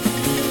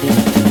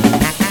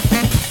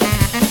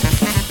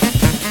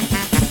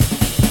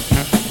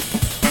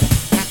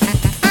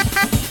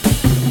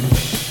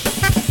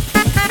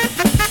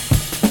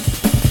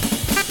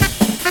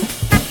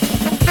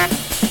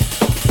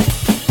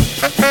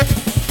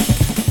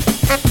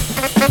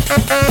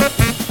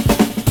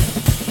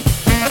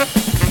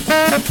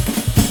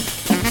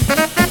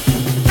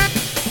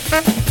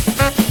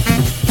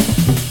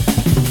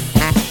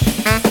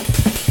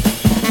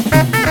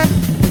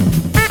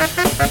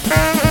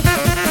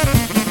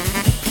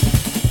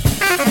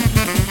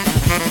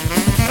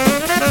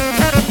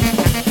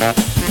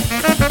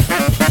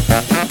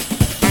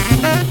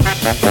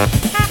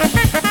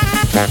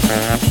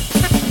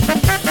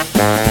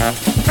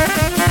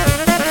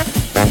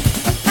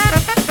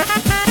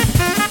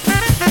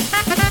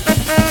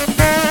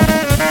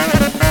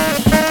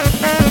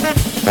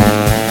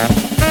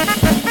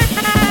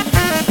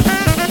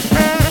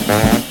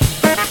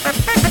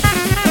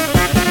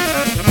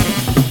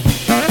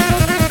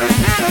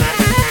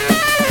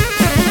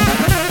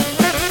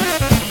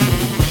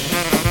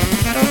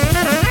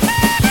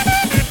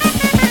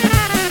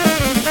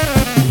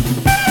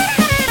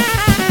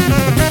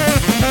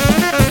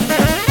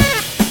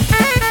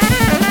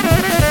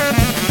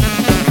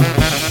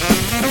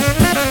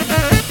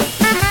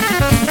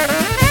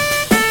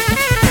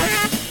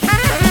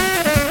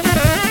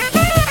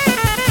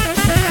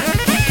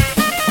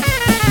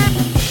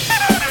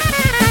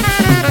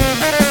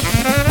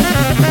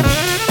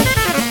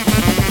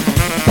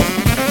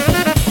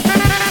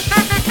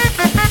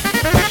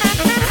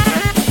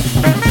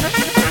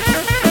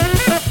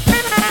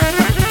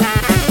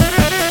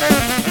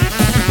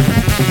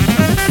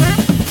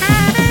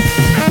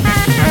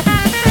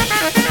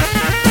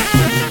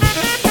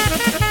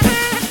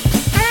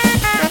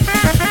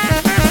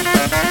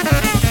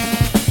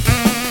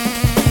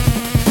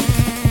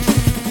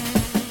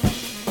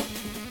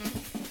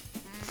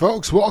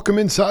Folks, welcome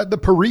inside the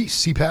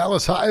Parisi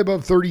Palace, high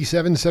above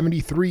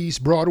 3773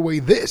 East Broadway.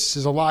 This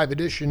is a live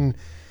edition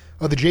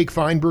of the Jake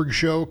Feinberg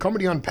Show,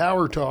 coming on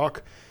Power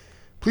Talk.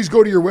 Please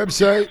go to our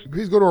website,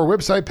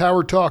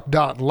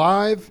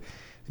 powertalk.live.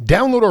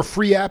 Download our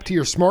free app to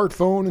your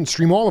smartphone and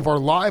stream all of our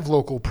live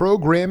local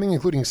programming,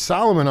 including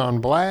Solomon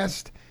on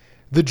Blast,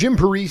 the Jim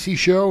Parisi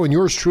Show, and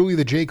yours truly,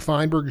 the Jake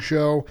Feinberg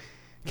Show.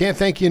 Can't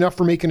thank you enough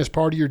for making us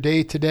part of your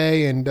day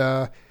today, and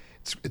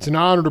it's an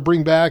honor to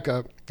bring back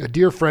a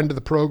dear friend of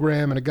the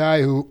program and a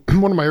guy who,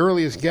 one of my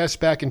earliest guests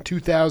back in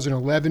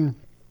 2011.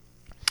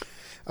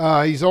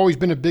 He's always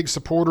been a big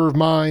supporter of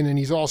mine, and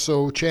he's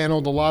also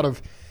channeled a lot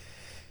of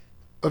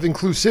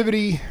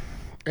inclusivity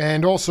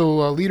and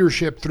also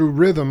leadership through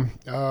rhythm.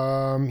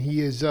 He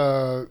is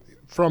originally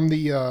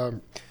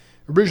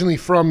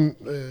from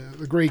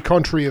the great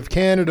country of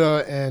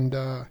Canada, and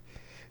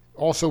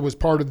also was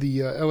part of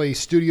the LA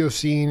studio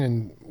scene,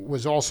 and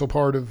was also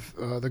part of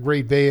the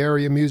great Bay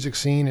Area music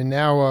scene, and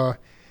now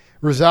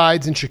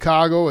resides in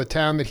Chicago, a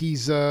town that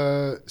he's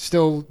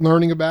still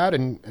learning about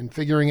and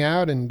figuring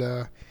out. And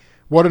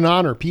what an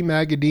honor. Pete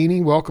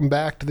Magadini, welcome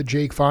back to the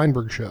Jake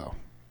Feinberg Show.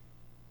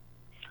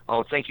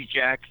 Oh, thank you,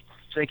 Jack.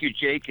 Thank you,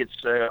 Jake.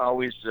 It's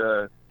always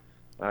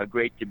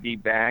great to be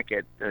back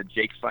at the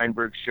Jake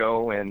Feinberg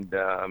Show, and it's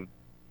a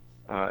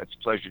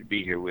pleasure to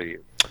be here with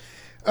you.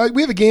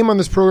 We have a game on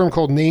this program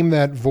called Name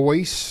That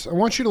Voice. I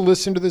want you to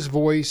listen to this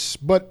voice,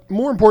 but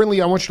more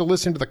importantly, I want you to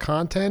listen to the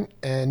content,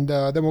 and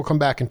then we'll come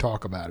back and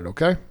talk about it,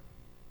 okay?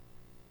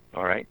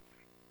 All right.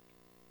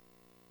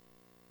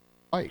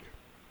 Mike.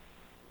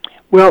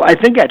 Well, I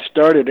think that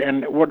started,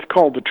 and what's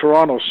called the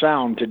Toronto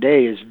sound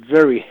today is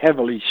very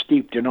heavily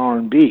steeped in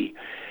R&B.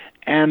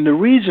 And the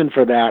reason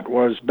for that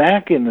was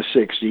back in the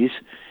 60s,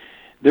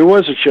 there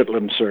was a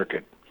Chitlin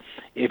circuit.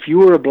 If you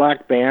were a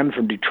black band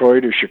from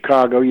Detroit or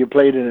Chicago, you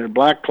played in a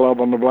black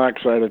club on the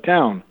black side of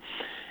town.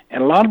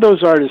 And a lot of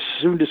those artists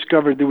soon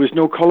discovered there was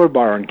no color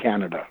bar in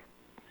Canada.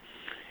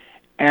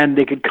 And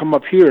they could come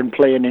up here and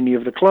play in any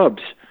of the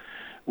clubs.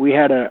 We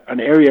had an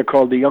area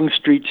called the Yonge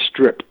Street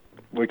Strip,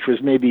 which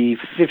was maybe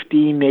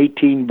 15,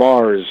 18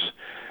 bars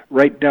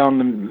right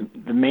down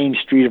the main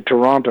street of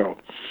Toronto.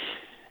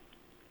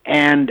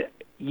 And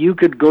you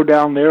could go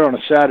down there on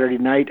a Saturday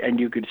night and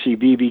you could see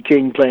B.B.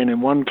 King playing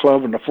in one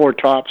club and the Four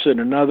Tops in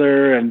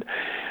another, and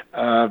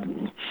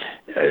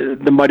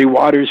the Muddy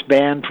Waters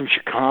Band from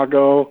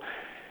Chicago.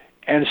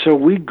 And so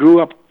we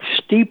grew up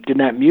steeped in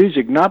that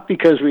music, not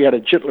because we had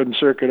a Chitlin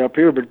circuit up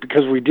here, but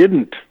because we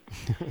didn't.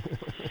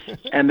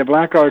 And the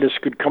black artists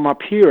could come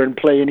up here and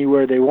play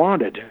anywhere they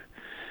wanted.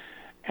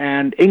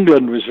 And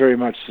England was very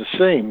much the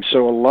same.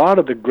 So a lot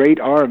of the great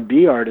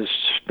R&B artists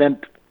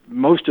spent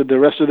most of the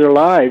rest of their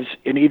lives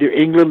in either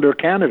England or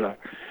Canada,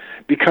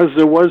 because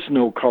there was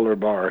no color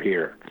bar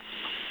here.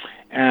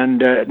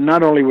 And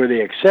not only were they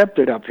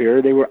accepted up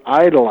here, they were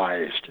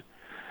idolized.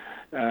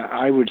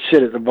 I would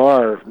sit at the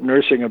bar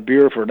nursing a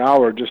beer for an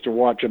hour just to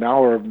watch an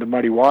hour of the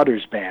Muddy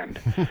Waters Band,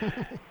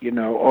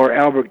 or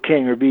Albert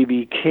King or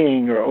B.B.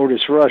 King or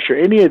Otis Rush or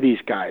any of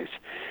these guys.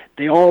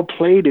 They all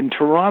played in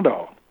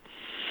Toronto.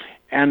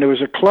 And there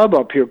was a club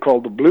up here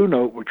called the Blue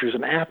Note, which was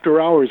an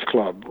after-hours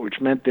club,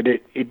 which meant that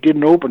it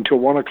didn't open till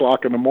 1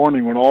 o'clock in the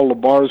morning when all the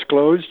bars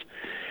closed.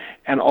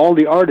 And all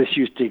the artists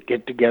used to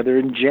get together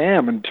and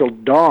jam until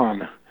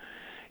dawn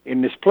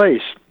in this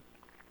place.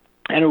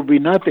 And it would be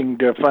nothing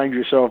to find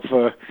yourself,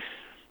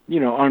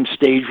 on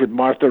stage with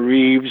Martha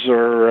Reeves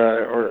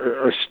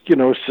or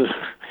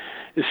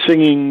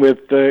singing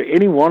with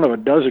any one of a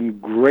dozen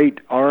great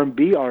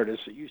R&B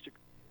artists that used to.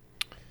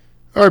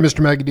 All right,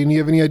 Mr. Magadini, you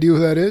have any idea who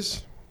that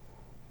is?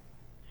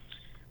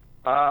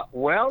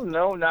 Well,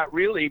 no, not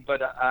really,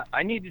 but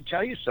I need to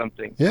tell you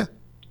something. Yeah.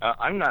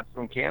 I'm not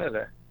from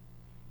Canada.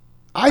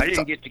 I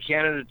didn't get to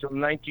Canada until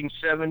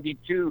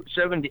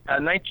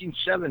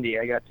 1970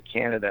 I got to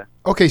Canada.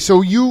 Okay,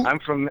 so I'm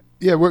from...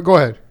 Yeah, go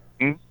ahead.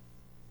 I'm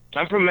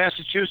from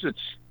Massachusetts.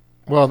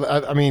 Well,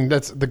 I mean,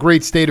 that's the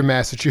great state of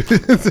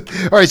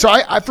Massachusetts. All right, so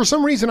I for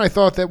some reason I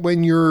thought that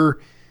when you were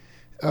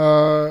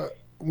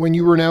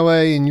in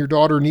LA and your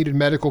daughter needed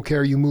medical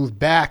care, you moved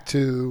back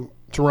to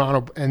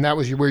Toronto, and that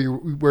was where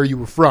you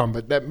were from.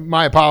 But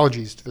my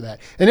apologies for that.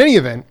 In any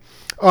event,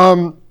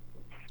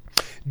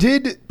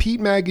 did Pete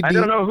Magadini? I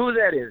don't know who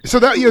that is. So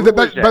by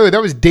the way,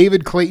 that was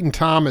David Clayton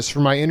Thomas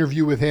from my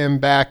interview with him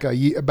back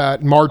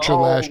about March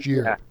of last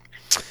year.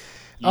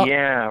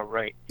 Yeah,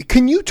 right.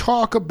 Can you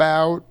talk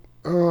about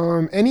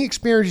any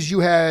experiences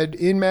you had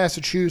in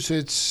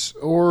Massachusetts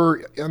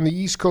or on the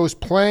East Coast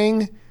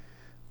playing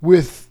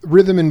with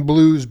rhythm and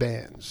blues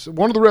bands?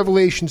 One of the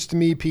revelations to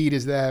me, Pete,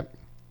 is that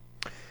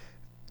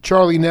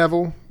Charlie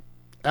Neville,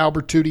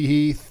 Albert Tootie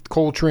Heath,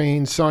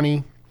 Coltrane,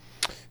 Sonny,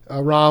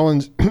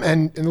 Rollins,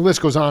 and the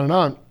list goes on and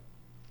on.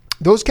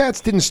 Those cats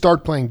didn't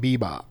start playing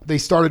bebop. They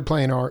started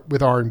playing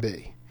with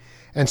R&B.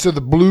 And so the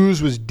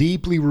blues was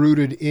deeply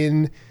rooted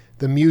in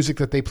the music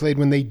that they played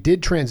when they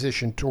did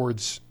transition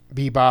towards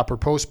bebop or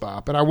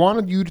post-bop. And I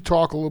wanted you to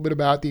talk a little bit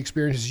about the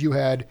experiences you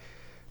had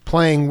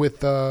playing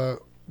with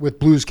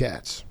blues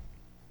cats.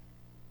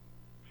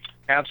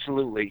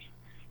 Absolutely.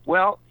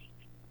 Well,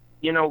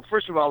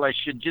 first of all, I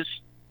should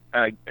just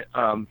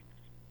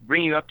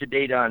bring you up to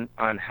date on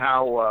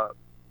how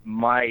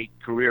my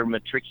career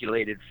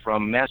matriculated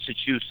from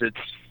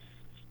Massachusetts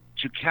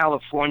to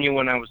California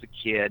when I was a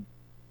kid,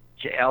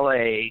 to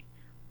L.A.,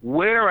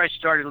 where I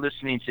started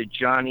listening to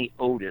Johnny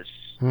Otis.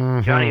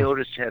 Mm-hmm. Johnny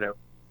Otis had a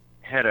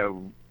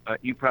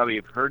you probably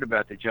have heard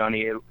about the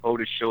Johnny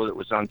Otis show that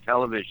was on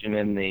television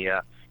in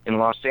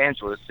Los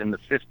Angeles in the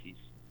 50s.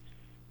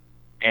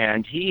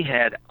 And he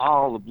had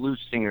all the blues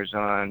singers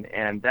on,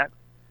 and that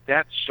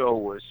show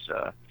was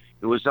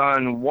it was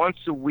on once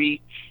a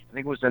week. I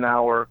think it was an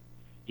hour.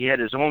 He had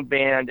his own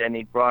band, and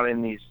he brought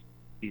in these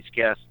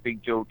guests,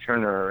 Big Joe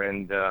Turner,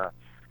 and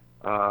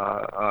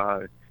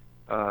I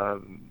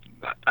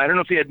don't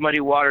know if he had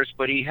Muddy Waters,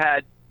 but he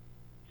had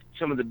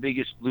some of the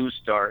biggest blues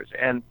stars.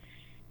 And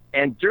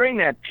during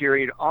that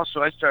period,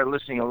 also, I started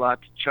listening a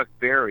lot to Chuck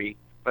Berry,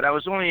 but I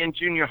was only in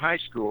junior high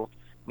school.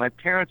 My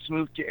parents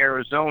moved to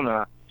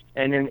Arizona,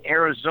 and in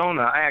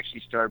Arizona, I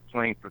actually started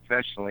playing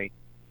professionally.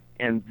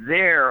 And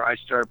there, I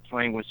started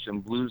playing with some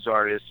blues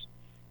artists,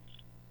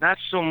 not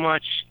so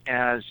much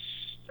as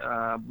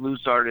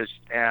blues artists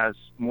as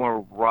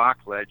more rock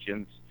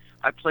legends.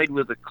 I played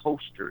with the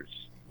Coasters.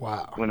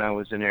 Wow. When I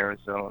was in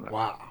Arizona.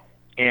 Wow.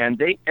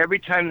 And every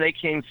time they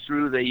came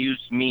through, they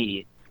used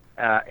me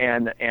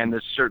and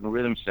a certain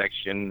rhythm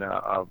section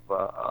of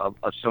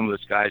some of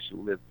those guys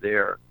who lived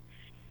there.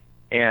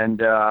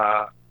 And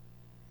I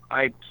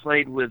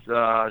played with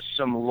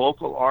some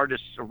local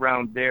artists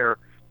around there.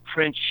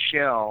 Prince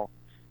Shell,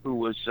 who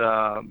was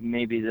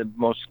maybe the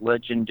most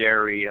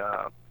legendary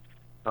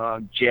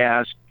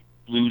jazz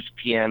blues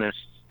pianist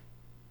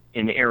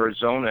in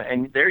Arizona.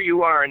 And there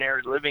you are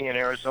living in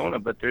Arizona,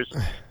 but there's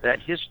that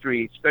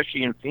history,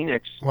 especially in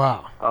Phoenix,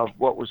 wow, of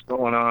what was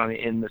going on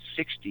in the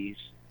 60s.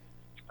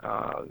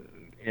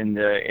 And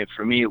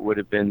for me, it would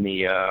have been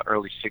the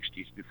early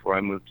 60s before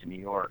I moved to New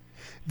York.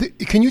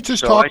 Can you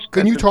just talk?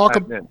 Can you talk?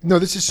 No,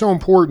 this is so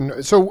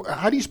important. So,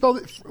 how do you spell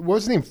it? What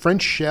was his name?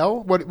 French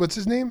Shell? What's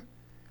his name?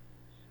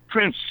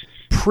 Prince.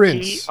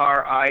 Prin.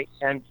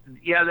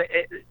 Yeah,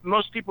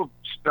 most people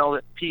spell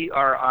it Prince,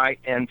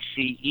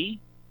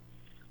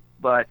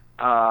 but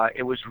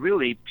it was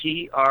really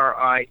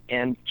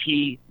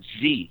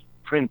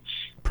Printz.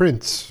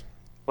 Prince.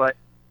 But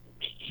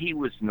he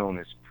was known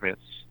as Prince.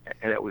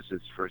 And that was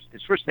his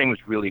first name was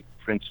really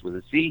Prince with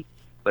a Z,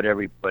 but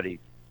everybody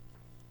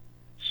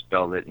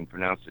spelled it and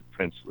pronounced it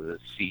Prince with a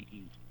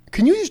C-E.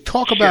 Can you just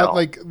talk about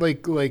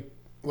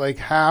like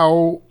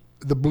how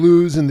the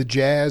blues and the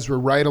jazz were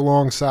right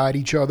alongside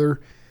each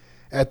other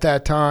at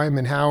that time,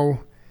 and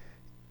how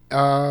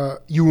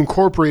you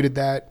incorporated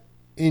that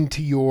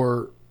into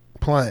your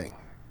playing?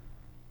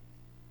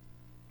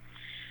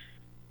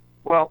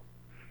 Well,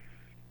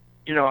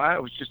 I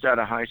was just out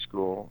of high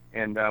school,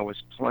 and I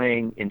was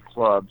playing in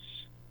clubs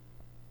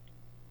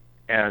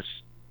as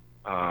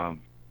I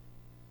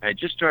had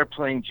just started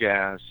playing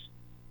jazz,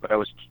 but I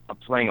was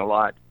playing a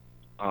lot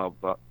of.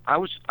 I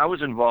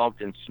was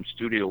involved in some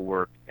studio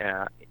work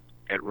at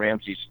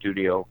Ramsey's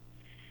studio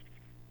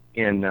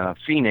in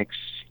Phoenix,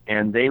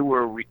 and they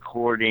were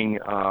recording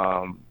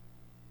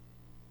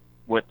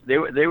what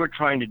they were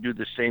trying to do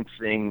the same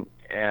thing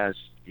as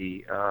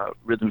the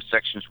rhythm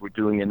sections were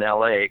doing in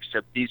L.A.,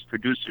 except these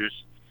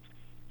producers,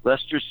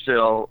 Lester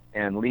Sill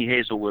and Lee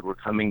Hazelwood, were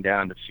coming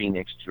down to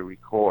Phoenix to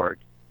record.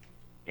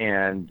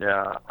 And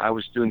I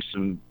was doing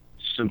some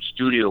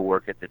studio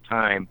work at the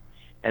time,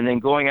 and then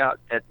going out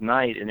at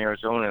night in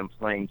Arizona and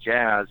playing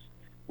jazz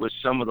with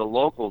some of the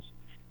locals.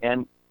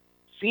 And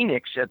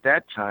Phoenix at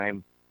that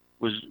time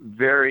was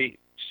very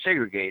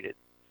segregated.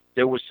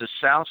 There was the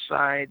South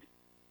Side,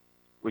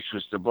 which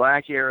was the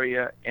black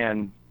area,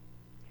 and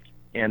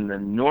the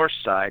North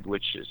Side,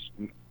 which is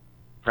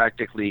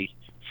practically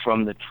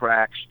from the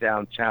tracks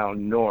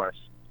downtown north,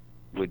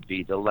 would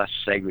be the less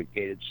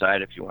segregated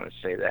side, if you want to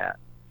say that.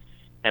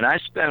 And I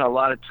spent a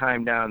lot of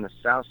time down on the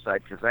South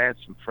Side because I had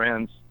some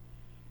friends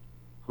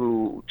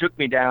who took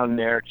me down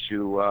there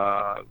to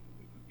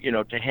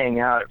hang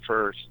out at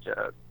first.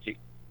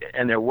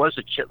 And there was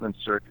a Chitlin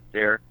circuit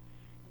there,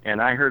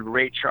 and I heard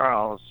Ray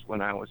Charles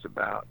when I was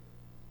about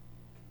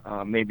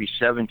maybe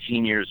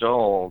 17 years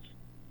old,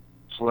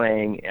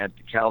 playing at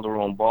the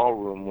Calderon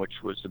Ballroom,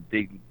 which was a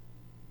big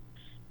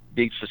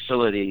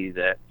facility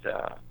that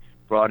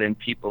brought in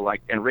people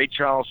like. And Ray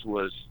Charles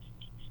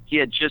he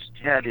had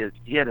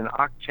an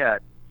octet,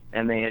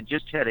 and they had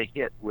just had a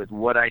hit with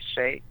 "What I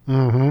Say,"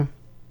 mm-hmm.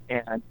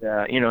 and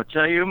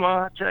tell your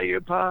ma, tell your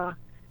pa,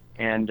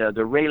 and the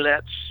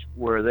Raylettes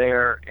were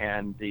there,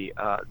 and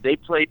they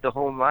played the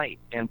whole night,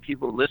 and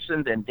people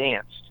listened and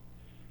danced.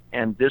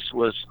 And this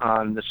was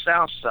on the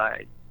South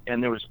Side,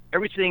 and there was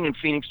everything in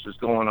Phoenix was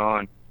going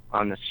on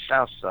the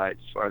South Side,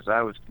 as far as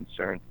I was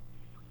concerned.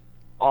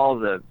 All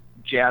the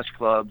jazz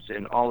clubs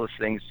and all the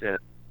things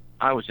that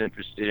I was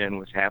interested in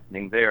was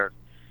happening there.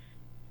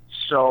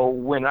 So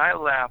when I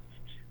left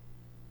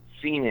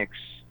Phoenix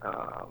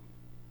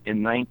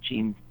in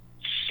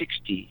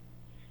 1960,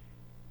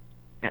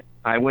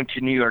 I went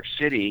to New York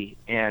City,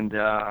 and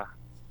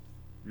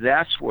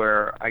that's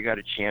where I got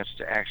a chance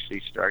to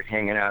actually start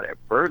hanging out at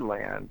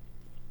Birdland,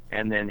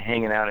 and then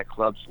hanging out at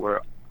clubs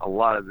where a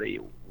lot of the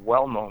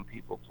well-known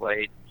people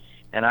played.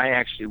 And I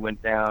actually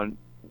went down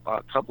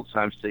a couple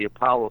times to the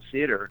Apollo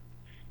Theater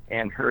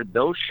and heard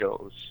those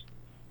shows.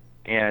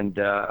 And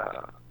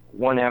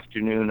one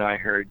afternoon I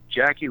heard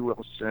Jackie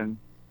Wilson,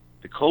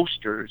 the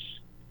Coasters,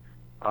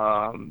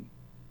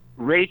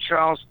 Ray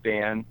Charles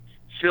Band,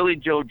 Philly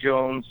Joe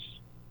Jones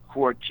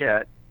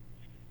Quartet,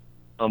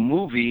 a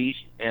movie,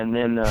 and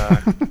then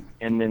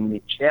and then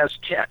the Jazz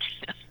Tet,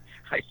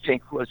 I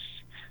think was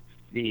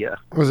the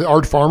was it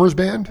Art Farmer's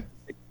band?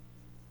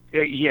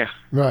 Yeah.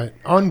 Right.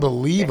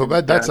 Unbelievable.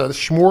 And, That's a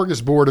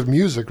smorgasbord of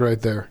music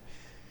right there.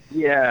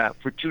 Yeah,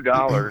 for $2,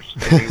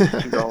 maybe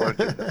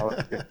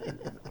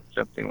 $2,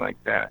 something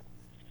like that.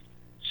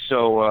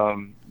 So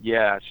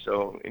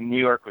so in New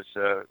York was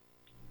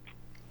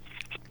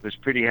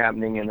pretty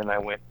happening, and then I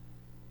went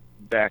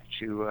back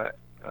to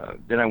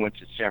then I went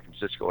to San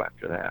Francisco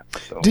after that.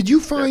 So did you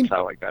find? That's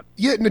how I got.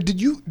 Yeah. No,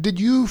 did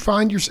you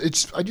find your?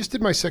 It's. I just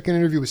did my second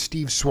interview with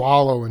Steve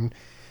Swallow, and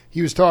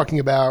he was talking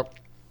about,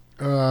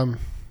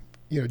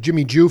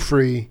 Jimmy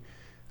Giuffre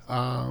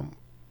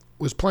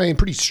was playing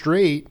pretty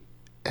straight,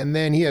 and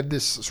then he had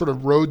this sort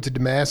of road to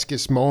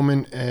Damascus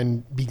moment,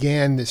 and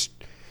began this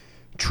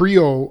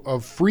trio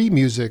of free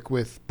music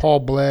with Paul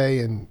Bley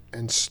and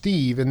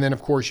Steve, and then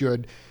of course you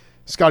had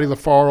Scotty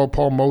LaFaro,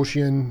 Paul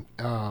Motion.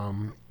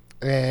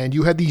 And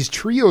you had these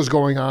trios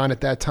going on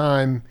at that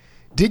time.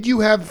 Did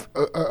you have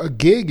a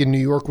gig in New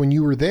York when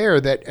you were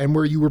there and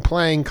where you were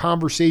playing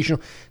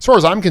conversational? As far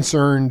as I'm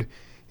concerned,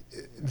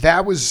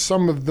 that was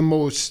some of the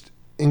most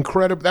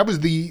incredible. That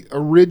was the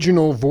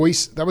original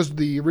voice. That was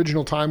the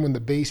original time when the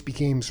bass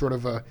became sort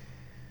of a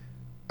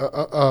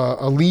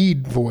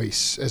lead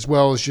voice, as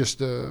well as just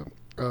an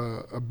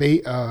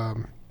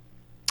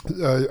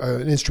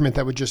instrument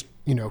that would just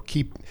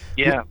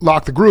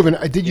lock the groove.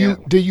 And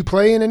did you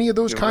play in any of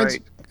those kinds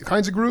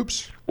of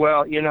groups?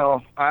 Well,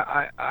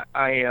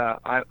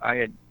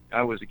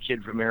 I was a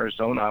kid from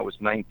Arizona. I was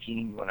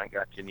 19 when I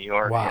got to New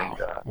York. Wow.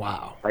 And,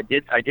 wow. I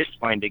did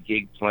find a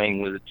gig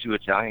playing with the two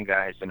Italian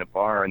guys in a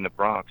bar in the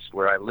Bronx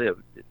where I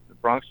lived. The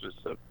Bronx was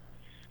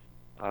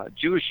a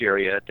Jewish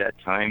area at that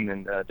time,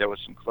 and there was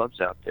some clubs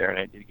out there, and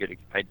I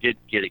did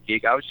get a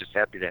gig. I was just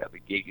happy to have a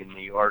gig in New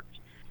York.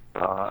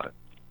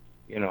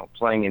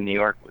 Playing in New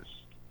York was,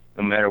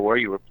 no matter where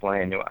you were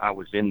playing, I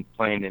was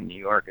playing in New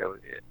York.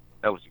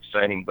 That was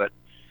exciting, but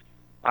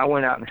I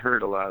went out and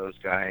heard a lot of those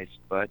guys.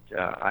 But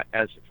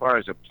as far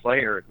as a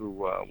player who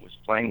was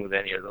playing with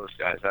any of those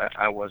guys,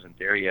 I wasn't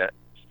there yet.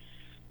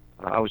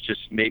 I was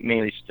just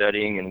mainly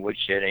studying and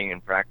woodshedding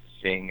and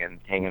practicing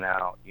and hanging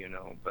out,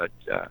 But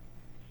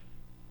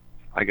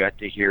I got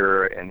to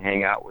hear and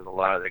hang out with a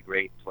lot of the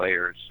great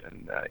players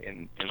and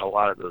in a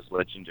lot of those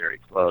legendary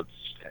clubs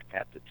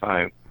at the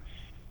time.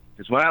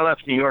 Because when I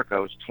left New York, I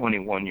was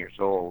 21 years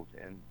old,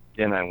 and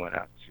then I went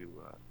out to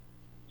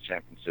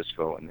San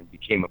Francisco and then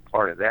became a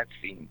part of that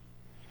scene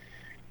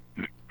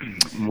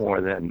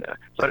more than.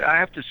 But I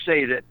have to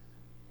say that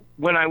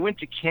when I went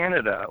to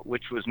Canada,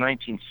 which was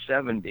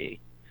 1970,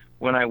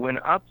 when I went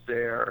up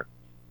there,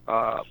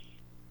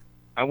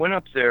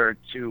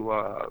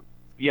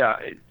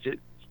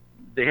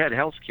 they had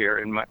health care,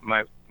 and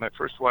my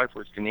first wife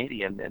was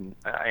Canadian, and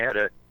I had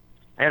a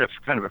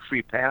kind of a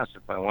free pass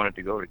if I wanted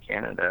to go to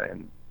Canada,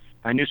 and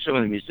I knew some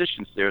of the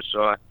musicians there,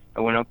 so I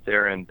went up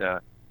there, and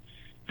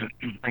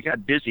I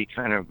got busy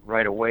kind of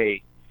right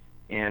away,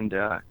 and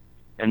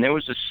there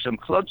was some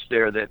clubs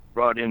there that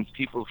brought in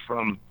people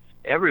from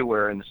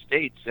everywhere in the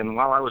States, and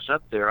while I was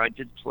up there, I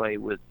did play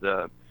with.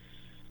 I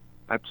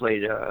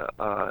played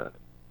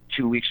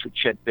 2 weeks with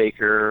Chet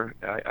Baker.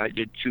 I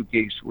did two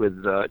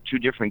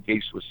different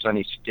gigs with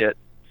Sonny Stitt.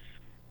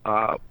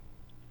 I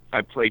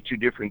played two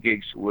different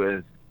gigs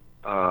with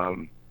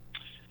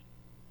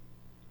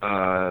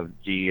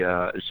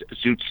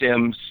Zoot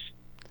Sims,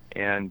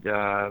 and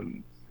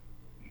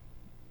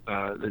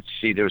let's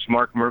see, there was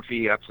Mark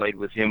Murphy. I played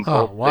with him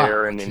both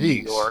there and in New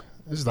York.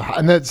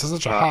 And that's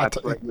such a hot.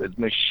 I played with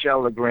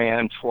Michelle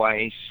Legrand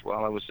twice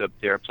while I was up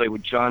there. I played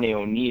with Johnny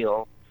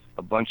O'Neill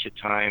a bunch of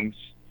times.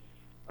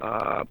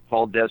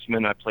 Paul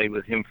Desmond, I played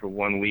with him for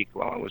 1 week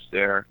while I was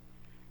there.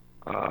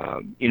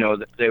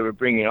 They were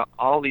bringing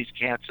all these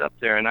cats up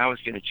there, and I was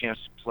getting a chance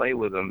to play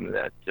with them.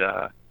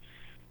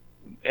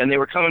 And they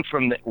were coming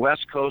from the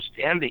West Coast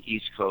and the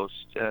East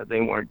Coast.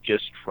 They weren't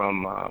just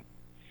from,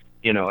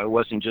 it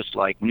wasn't just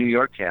like New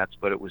York cats,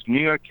 but it was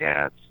New York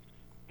cats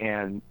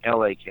and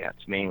L.A.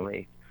 cats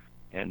mainly,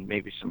 and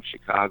maybe some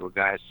Chicago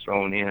guys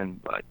thrown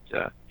in. But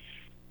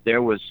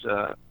there was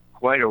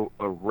quite an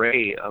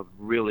array of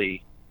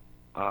really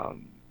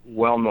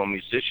well-known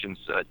musicians.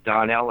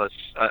 Don Ellis,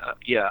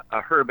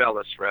 Herb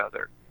Ellis,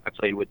 rather. I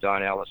played with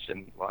Don Ellis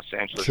in Los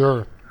Angeles.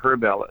 Sure.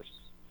 Herb Ellis.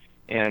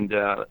 And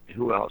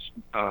who else?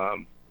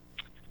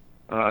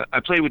 I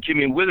played with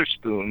Jimmy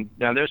Witherspoon.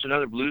 Now, there's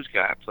another blues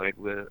guy I played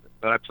with,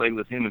 but I played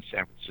with him in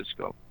San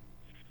Francisco.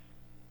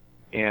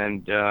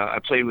 And I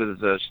played with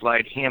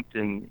Slide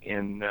Hampton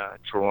in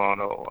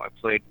Toronto. I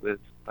played with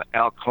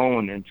Al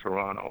Cohn in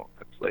Toronto.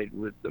 I played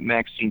with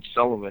Maxine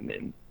Sullivan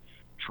in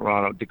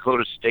Toronto,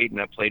 Dakota State, and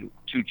I played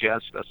 2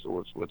 jazz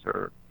festivals with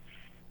her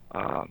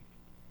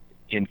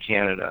in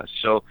Canada.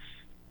 So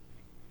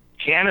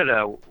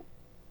Canada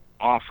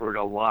offered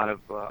a lot of,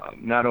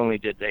 not only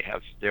did they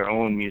have their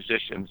own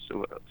musicians,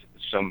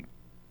 some,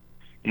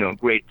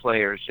 great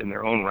players in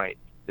their own right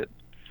that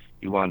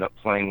you wound up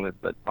playing with,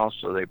 but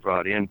also they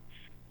brought in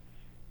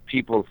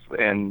people,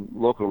 and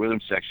local rhythm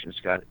sections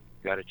got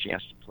a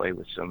chance to play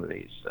with some of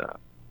these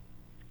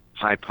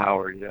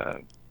high-powered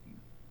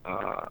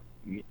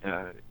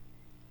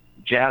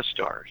jazz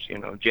stars,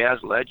 jazz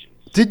legends.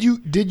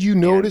 Did you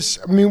notice?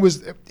 I mean,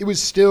 it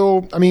was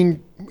still? I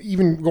mean,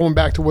 even going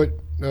back to what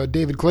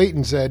David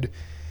Clayton said,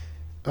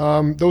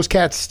 those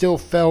cats still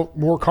felt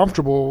more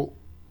comfortable.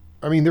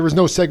 I mean, there was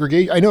no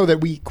segregation. I know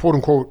that we quote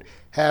unquote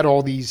had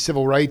all these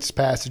civil rights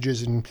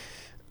passages, and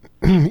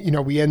we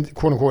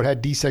quote unquote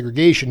had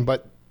desegregation,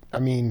 but I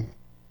mean,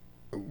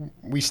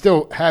 we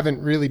still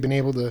haven't really been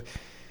able to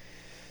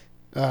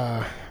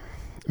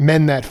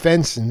mend that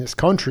fence in this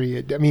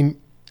country. I mean,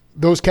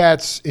 those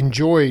cats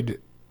enjoyed.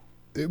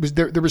 It was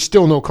there. There was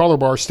still no color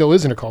bar. Still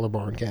isn't a color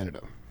bar in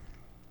Canada.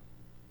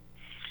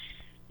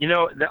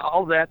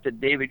 All that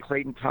David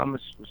Clayton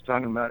Thomas was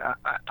talking about,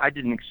 I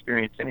didn't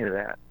experience any of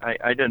that.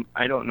 I don't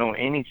know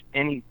any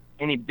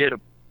bit of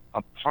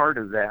a part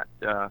of that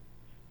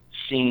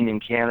scene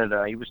in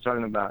Canada. He was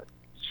talking about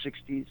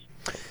 60s,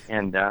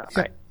 and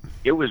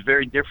it was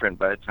very different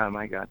by the time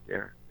I got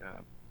there.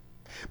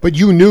 But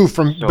you knew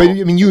from, so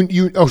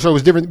it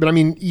was different. But I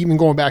mean, even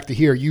going back to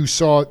here, you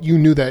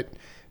knew that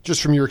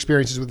just from your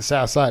experiences with the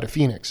South Side of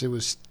Phoenix, it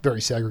was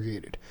very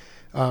segregated.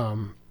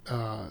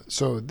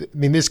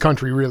 This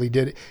country really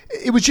did it.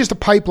 It was just a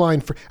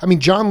pipeline for. I mean,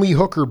 John Lee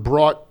Hooker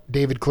brought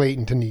David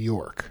Clayton to New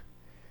York.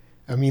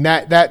 I mean,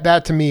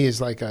 that to me is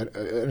like an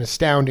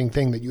astounding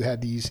thing that you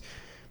had these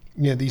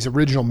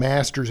original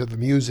masters of the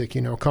music,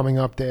 coming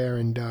up there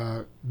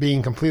and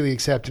being completely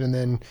accepted, and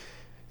then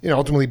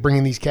ultimately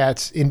bringing these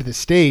cats into the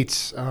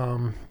States.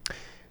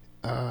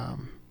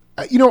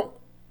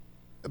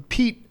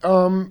 Pete,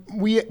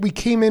 we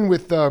came in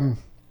with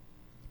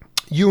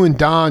you and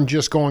Don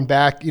just going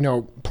back,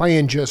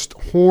 playing just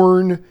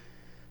horn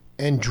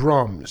and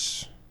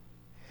drums.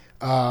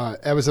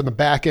 That was on the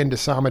back end of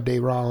Sama Day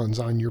Rollins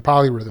on your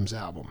Polyrhythms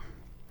album.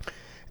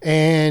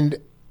 And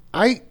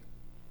I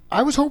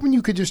was hoping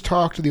you could just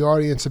talk to the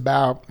audience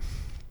about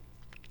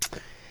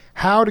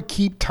how to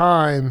keep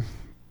time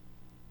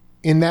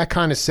in that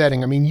kind of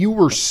setting. I mean, you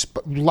were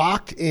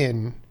locked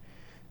in.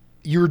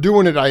 You were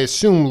doing it, I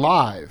assume,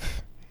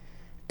 live.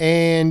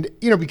 And,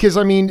 because,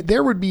 I mean,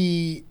 there would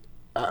be...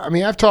 I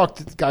mean, I've talked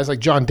to guys like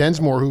John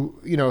Densmore who,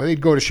 they'd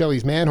go to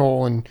Shelley's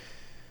Manhole, and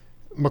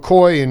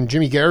McCoy and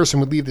Jimmy Garrison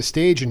would leave the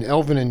stage, and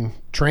Elvin and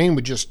Train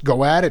would just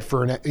go at it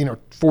for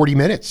 40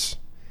 minutes.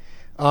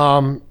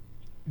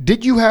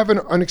 Did you have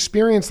an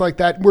experience like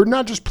that? We're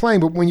not just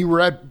playing, but when you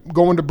were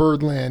going to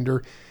Birdland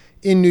or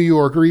in New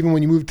York, or even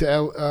when you moved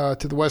to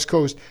the West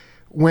Coast,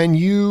 when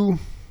you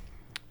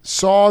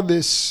saw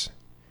this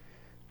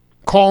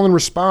call and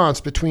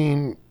response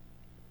between,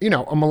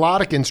 a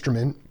melodic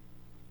instrument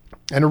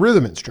and a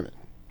rhythm instrument?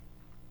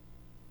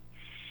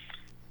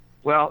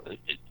 Well,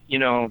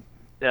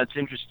 that's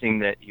interesting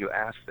that you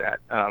asked that.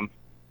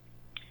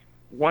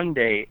 One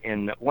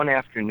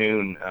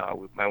afternoon,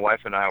 my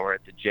wife and I were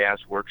at the Jazz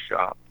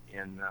Workshop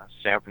in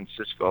San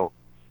Francisco.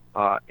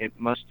 It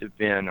must have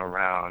been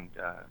around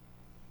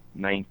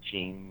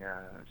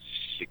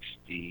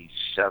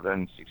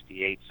 1967,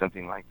 68,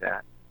 something like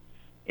that.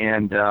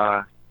 And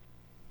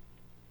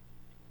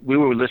we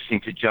were listening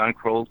to John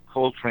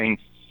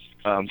Coltrane's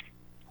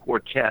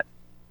quartet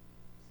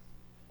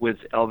with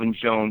Elvin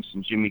Jones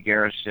and Jimmy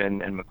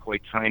Garrison and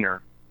McCoy Tyner,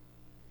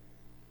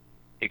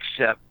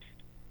 except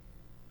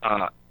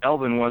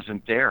Elvin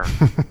wasn't there.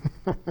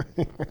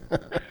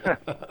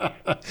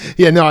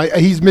 Yeah, no,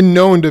 he's been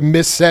known to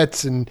miss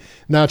sets and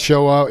not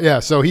show up. Yeah,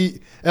 so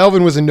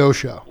Elvin was a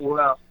no-show.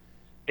 Well,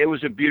 it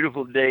was a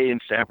beautiful day in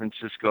San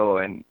Francisco,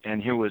 and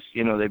here was,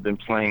 they've been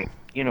playing,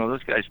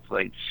 those guys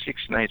played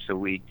 6 nights a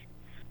week,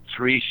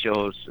 3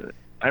 shows.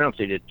 I don't know if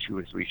they did 2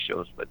 or 3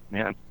 shows, but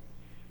man,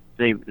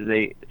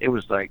 it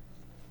was like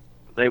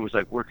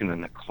working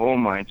in the coal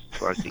mines as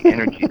far as the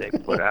energy they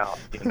put out,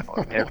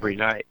 every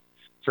night.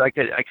 So I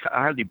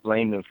hardly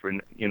blame them for,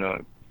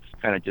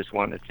 kind of just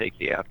wanting to take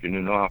the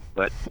afternoon off.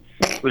 But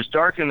it was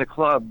dark in the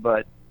club,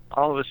 but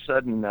all of a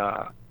sudden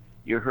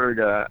you heard,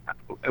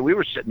 we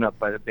were sitting up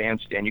by the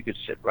bandstand. You could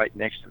sit right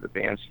next to the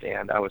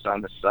bandstand. I was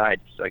on the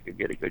side so I could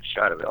get a good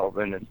shot of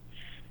Elvin,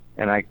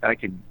 and I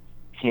could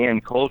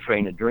hand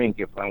Coltrane a drink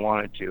if I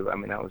wanted to. I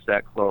mean, I was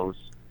that close.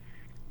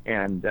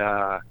 And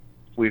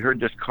we heard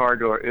this car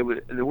door.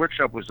 The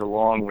workshop was a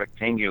long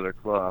rectangular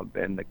club,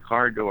 and the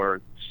car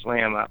door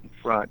slammed out in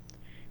front.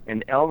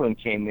 And Elvin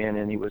came in,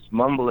 and he was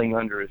mumbling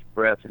under his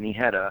breath, and he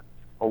had a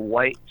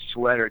white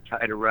sweater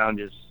tied around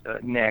his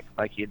neck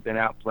like he had been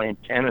out playing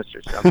tennis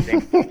or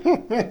something.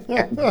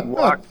 And he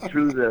walked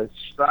through the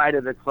side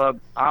of the club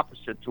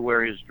opposite to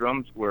where his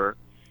drums were,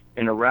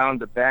 and around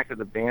the back of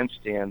the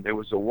bandstand, there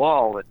was a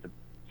wall at the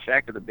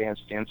back of the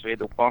bandstand, so he had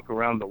to walk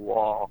around the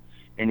wall.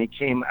 And he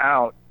came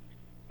out,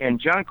 and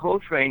John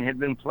Coltrane had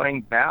been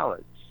playing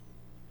ballads.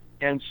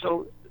 And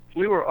so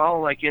we were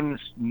all like in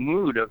this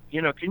mood of,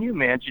 can you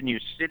imagine you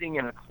sitting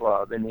in a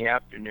club in the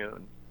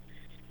afternoon,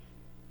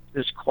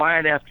 this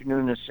quiet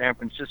afternoon in San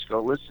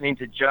Francisco, listening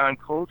to John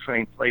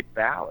Coltrane play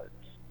ballads?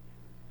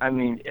 I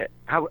mean,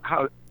 how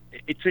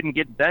it couldn't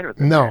get better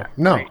than that.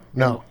 No.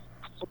 The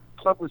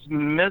club was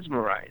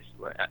mesmerized.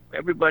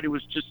 Everybody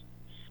was just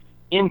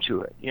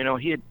into it.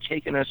 He had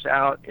taken us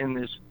out in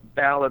this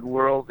ballad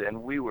world, and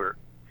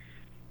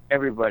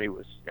everybody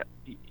was,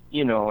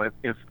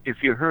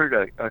 if you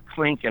heard a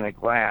clink in a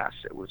glass,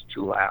 it was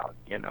too loud,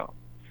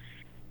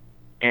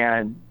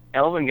 And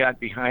Elvin got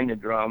behind the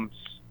drums.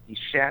 He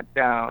sat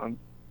down.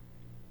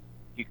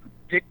 He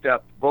picked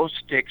up both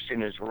sticks in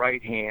his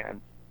right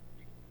hand,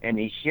 and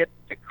he hit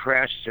the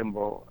crash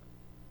cymbal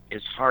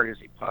as hard as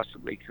he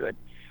possibly could.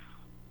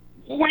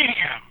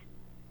 Wham!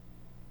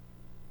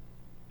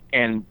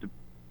 And the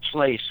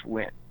place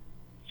went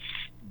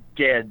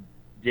dead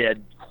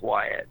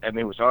quiet. I mean,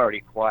 it was already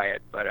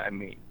quiet, but I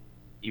mean,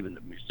 even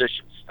the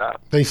musicians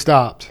stopped. They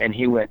stopped. And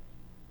he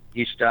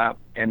stopped,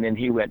 and then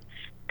he went,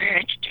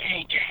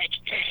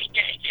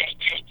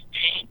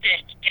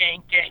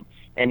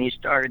 and he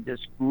started this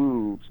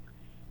groove,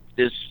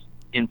 this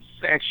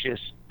infectious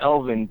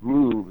Elvin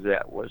groove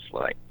that was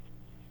like,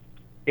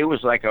 it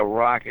was like a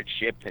rocket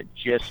ship had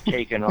just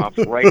taken off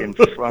right in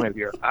front of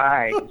your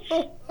eyes.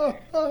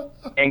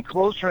 And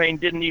Coltrane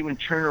didn't even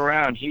turn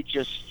around. He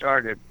just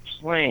started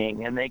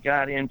playing, and they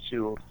got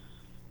into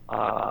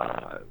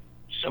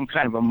some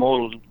kind of a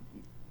modal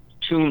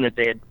tune that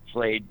they had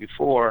played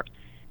before,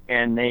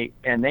 and they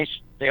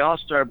all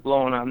started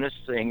blowing on this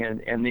thing,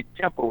 and the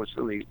tempo was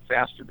really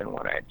faster than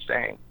what I had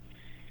sang.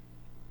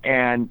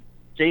 And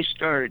they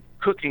started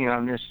cooking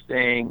on this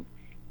thing,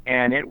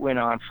 and it went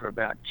on for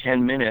about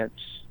 10 minutes.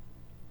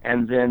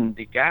 And then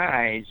the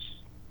guys,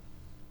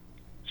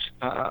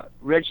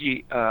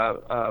 Reggie,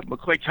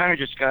 McCoy Tyner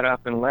just got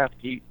up and left.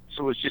 So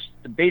it was just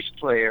the bass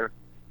player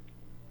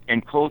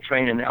and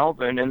Coltrane and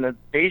Elvin, and the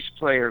bass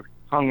player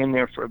hung in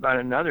there for about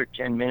another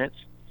 10 minutes,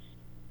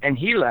 and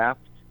he left.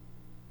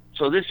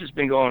 So this has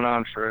been going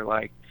on for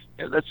like,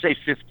 let's say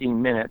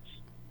 15 minutes.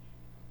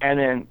 And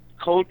then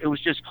it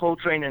was just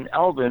Coltrane and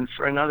Elvin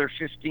for another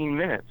 15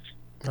 minutes.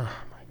 Oh,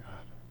 my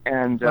God.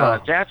 And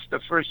that's the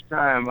first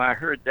time I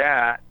heard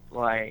that.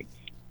 Like,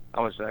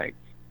 I was like,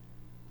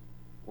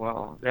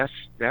 well, that's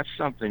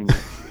something,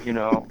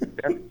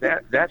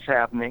 that's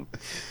happening.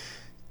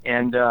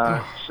 And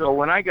so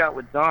when I got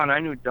with Don, I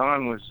knew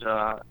Don was,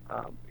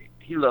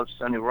 he loved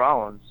Sonny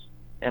Rollins.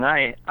 And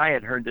I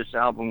had heard this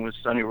album with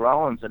Sonny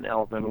Rollins and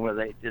Elvin where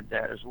they did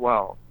that as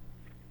well.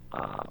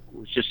 It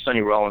was just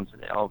Sonny Rollins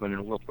and Elvin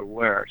and Wilbur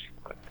Ware.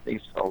 I think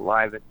it's called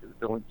Live at the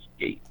Village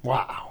Gate.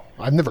 Wow.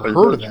 I've never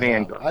heard of that.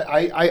 Vanguard.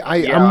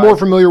 I'm more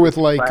familiar with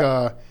like,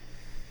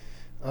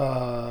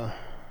 I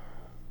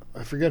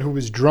forget who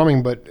was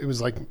drumming, but it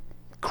was like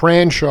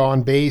Cranshaw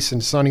on bass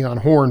and Sonny on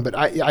horn. But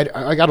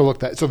I got to look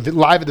that. So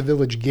Live at the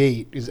Village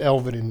Gate is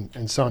Elvin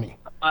and Sonny.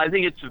 I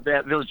think it's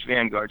the Village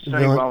Vanguard.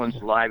 Sonny Rollins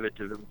Live at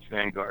the Village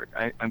Vanguard.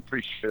 I'm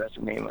pretty sure that's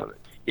the name of it.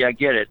 Yeah, I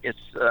get it. It's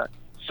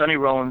Sonny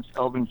Rollins,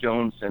 Elvin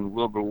Jones, and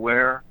Wilbur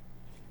Ware.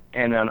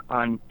 And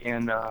on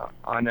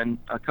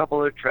a couple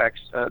other tracks,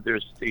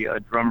 there's the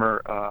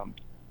drummer. I'll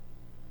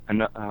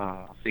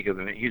think of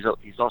him.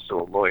 He's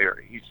also a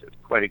lawyer. He's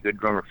quite a good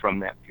drummer from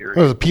that period.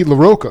 Oh, Pete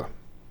LaRocca.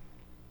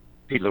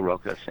 Pete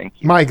LaRocca, thank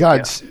you. My God,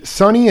 yeah.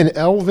 Sonny and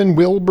Elvin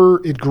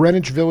Wilbur at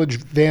Greenwich Village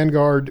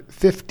Vanguard,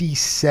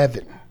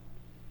 57.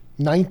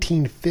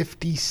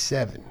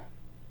 1957.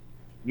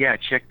 Yeah,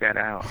 check that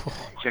out.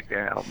 Check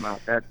that album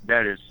out. That's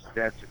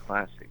a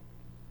classic.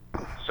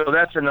 So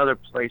that's another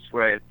place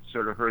where I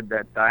sort of heard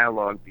that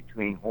dialogue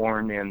between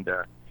horn and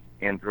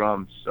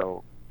drums.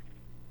 So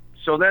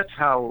that's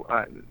how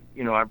I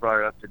brought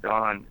it up to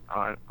Don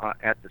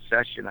at the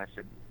session. I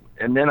said,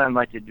 and then I'd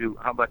like to do.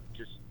 How about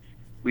just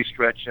we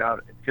stretch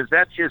out, because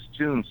that's his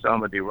tune,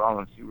 Selma D.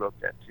 Rollins. He wrote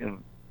that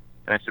tune,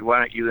 and I said, why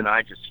don't you and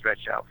I just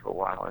stretch out for a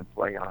while and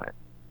play on it,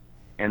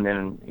 and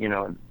then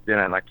then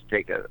I'd like to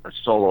take a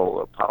solo,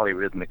 a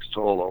polyrhythmic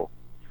solo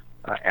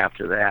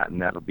after that, and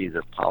that'll be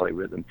the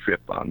polyrhythm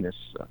trip on this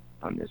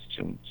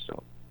tune.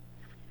 So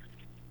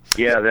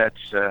yeah,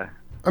 that's.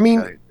 I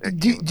mean,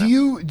 do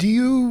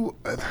you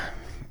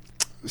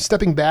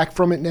stepping back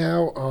from it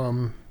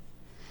now?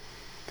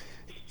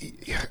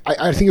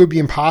 I think it would be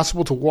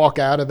impossible to walk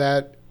out of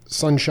that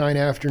sunshine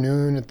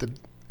afternoon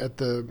at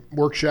the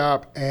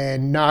workshop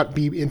and not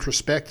be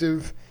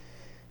introspective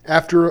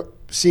after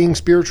seeing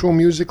spiritual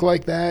music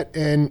like that.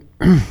 And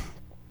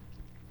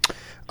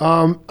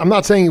I'm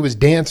not saying it was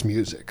dance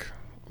music,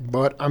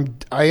 but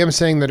I am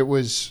saying that it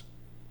was.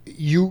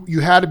 You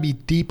had to be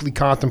deeply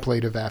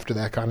contemplative after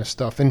that kind of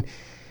stuff. And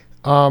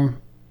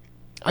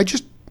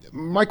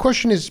my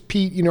question is,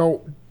 Pete,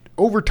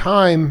 over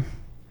time,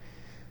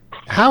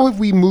 how have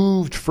we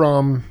moved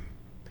from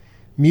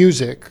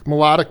music,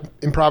 melodic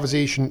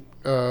improvisation,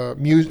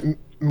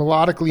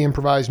 melodically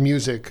improvised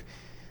music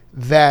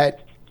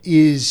that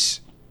is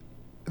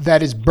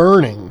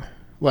burning,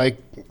 like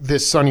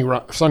this Sonny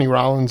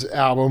Rollins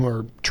album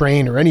or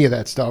Train or any of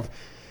that stuff,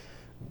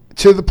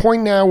 to the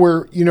point now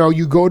where,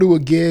 you go to a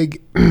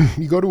gig,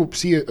 you go to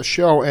see a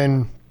show,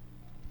 and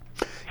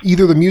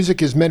either the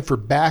music is meant for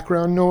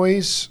background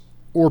noise,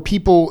 or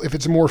people, if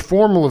it's a more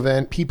formal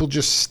event, people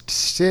just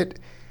sit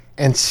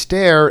and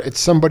stare at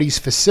somebody's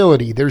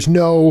facility. There's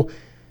no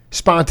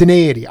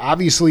spontaneity.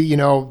 Obviously,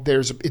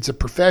 it's a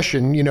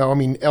profession.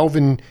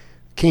 Elvin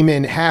came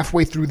in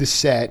halfway through the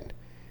set,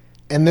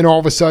 and then all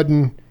of a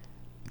sudden,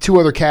 two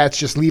other cats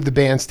just leave the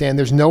bandstand.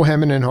 There's no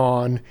hemming and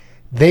hawing.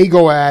 They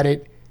go at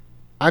it.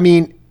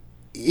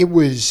 It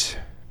was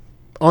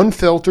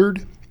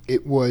unfiltered.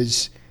 It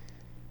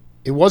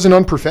wasn't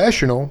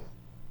unprofessional.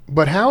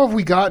 But how have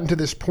we gotten to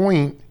this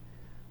point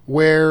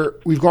where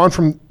we've gone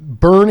from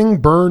burning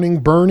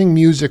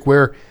music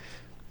where,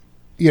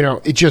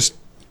 it just,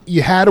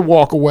 you had to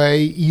walk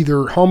away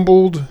either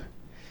humbled,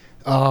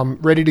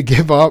 ready to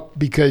give up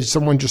because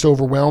someone just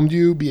overwhelmed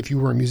you, if you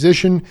were a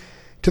musician,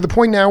 to the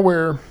point now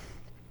where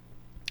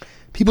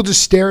people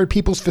just stare at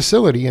people's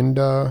facility and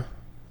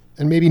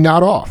maybe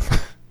nod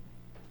off.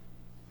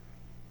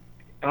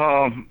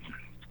 I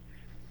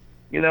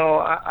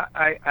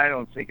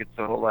don't think it's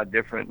a whole lot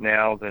different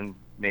now than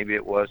maybe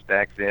it was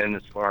back then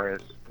as far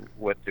as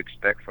what to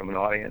expect from an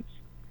audience.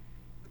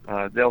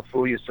 They'll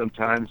fool you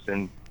sometimes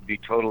and be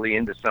totally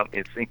into something.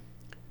 You think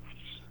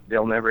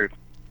they'll never,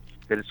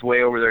 that it's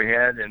way over their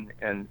head,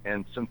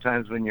 and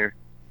sometimes when you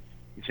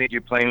think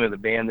you're playing with a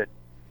band that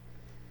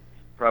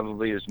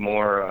probably is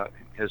more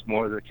has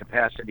more of the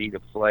capacity to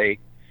play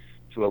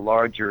to a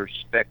larger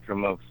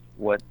spectrum of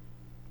what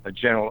a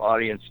general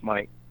audience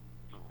might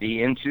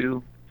be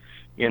into,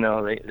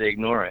 they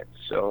ignore it.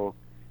 So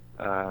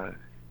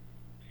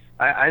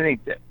I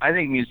think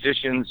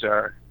musicians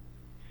are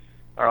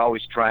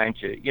always trying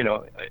to,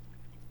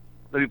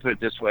 let me put it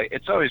this way: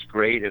 it's always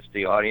great if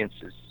the audience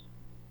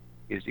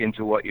is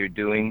into what you're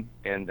doing,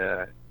 and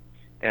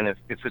if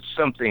it's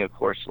something, of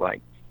course,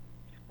 like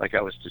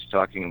I was just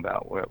talking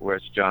about, where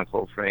it's John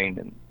Coltrane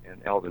and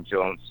Elvin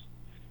Jones.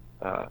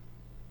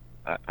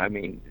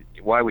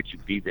 Why would you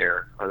be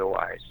there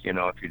otherwise?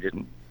 If you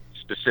didn't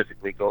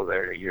specifically go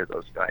there to hear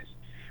those guys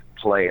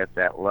play at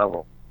that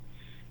level.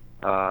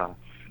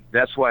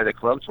 That's why the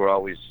clubs were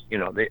always,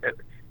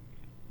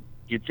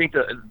 you'd think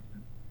the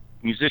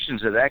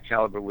musicians of that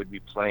caliber would be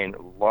playing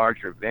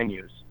larger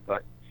venues,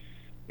 but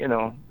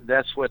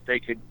that's what they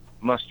could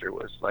muster,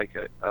 was like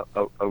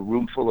a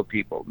room full of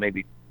people,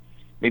 maybe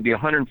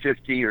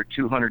 150 or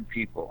 200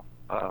 people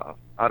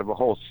out of a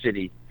whole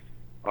city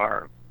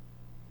are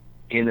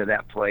into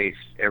that place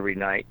every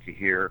night to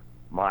hear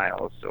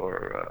Miles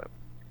or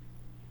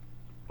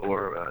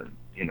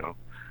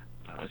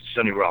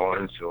Sonny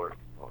Rollins or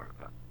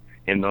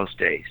in those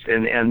days,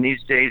 and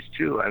these days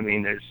too.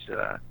 There's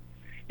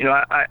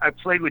I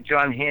played with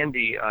John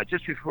Handy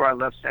just before I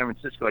left San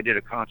Francisco. I did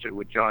a concert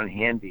with John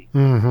Handy,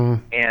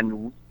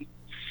 and we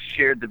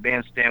shared the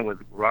bandstand with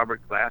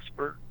Robert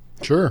Glasper.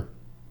 Sure.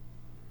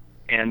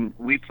 And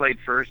we played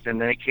first, and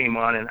then it came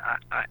on,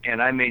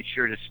 and I made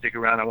sure to stick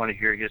around. I want to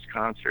hear his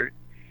concert,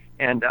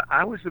 and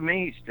I was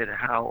amazed at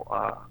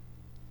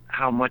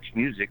how much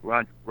music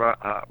Robert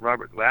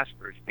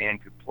Glasper's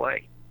band could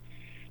play.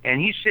 And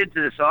he said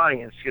to this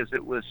audience, because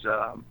it was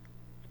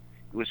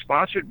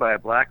sponsored by a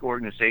black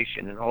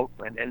organization in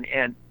Oakland,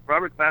 and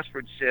Robert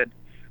Glasper said,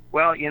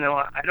 well,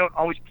 I don't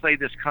always play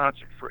this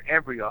concert for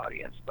every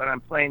audience, but I'm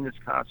playing this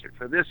concert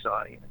for this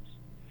audience.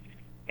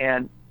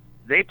 And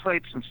they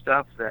played some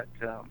stuff that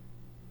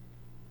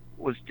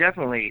was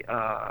definitely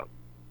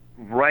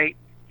right.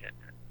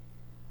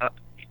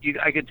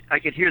 I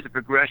could hear the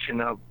progression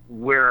of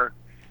where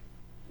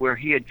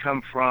he had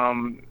come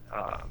from,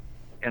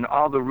 and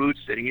all the roots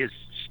that he has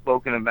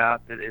spoken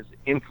about that has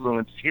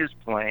influenced his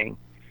playing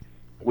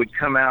would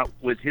come out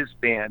with his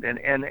band,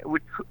 and it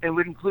would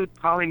include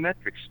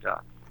polymetric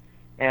stuff,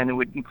 and it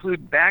would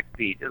include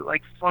backbeat,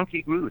 like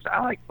funky grooves.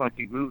 I like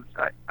funky grooves.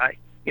 I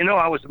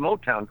was a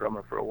Motown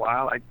drummer for a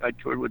while. I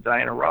toured with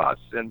Diana Ross,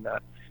 and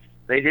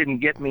they didn't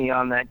get me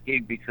on that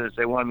gig because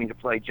they wanted me to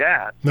play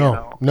jazz.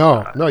 No.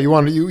 You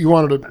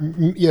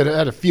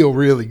had to feel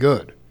really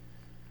good.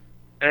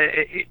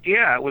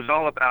 It was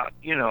all about,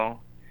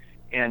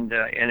 and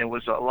it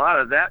was a lot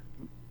of that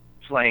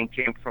playing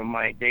came from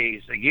my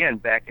days, again,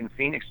 back in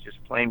Phoenix,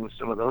 just playing with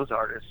some of those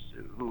artists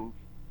who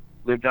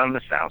lived on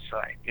the South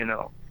Side,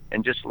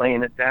 and just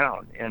laying it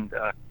down. And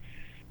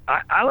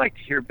I like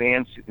to hear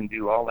bands who can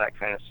do all that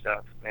kind of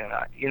stuff. And,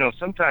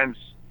 sometimes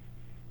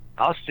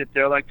I'll sit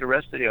there like the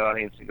rest of the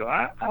audience and go,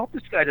 I hope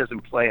this guy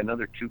doesn't play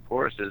another two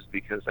choruses,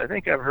 because I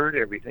think I've heard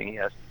everything he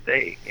has to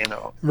say,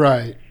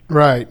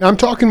 Right. I'm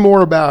talking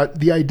more about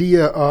the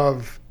idea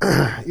of,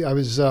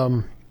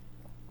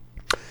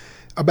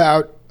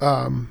 about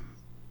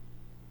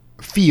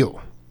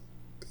feel.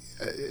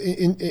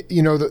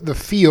 The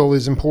feel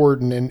is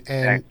important, and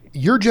exactly.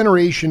 Your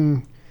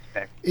generation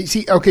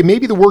See, okay,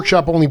 maybe the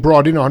workshop only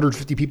brought in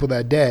 150 people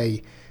that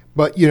day,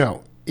 but,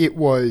 it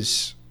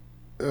was,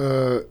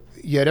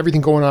 you had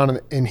everything going on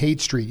in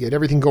Haight Street. You had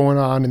everything going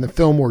on in the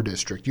Fillmore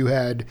District. You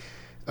had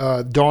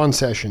dawn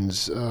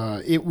sessions.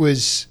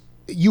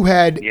 You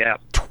had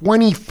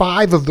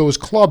 25 of those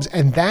clubs,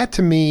 and that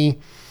to me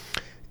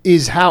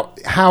is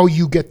how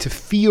you get to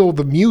feel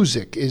the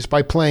music, is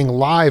by playing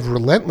live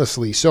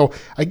relentlessly. So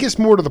I guess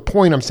more to the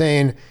point, I'm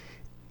saying,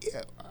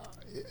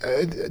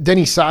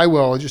 Denny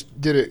Sywell, I just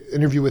did an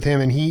interview with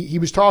him, and he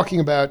was talking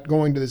about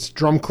going to this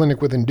drum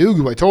clinic with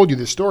Ndugu. I told you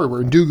this story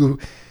where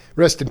Ndugu,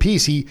 rest in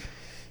peace,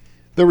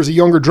 there was a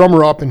younger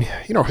drummer up, and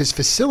his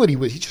facility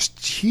was just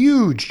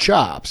huge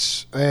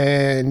chops,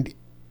 and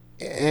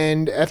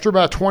after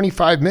about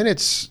 25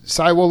 minutes,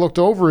 Sywell looked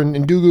over and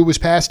Ndugu was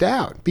passed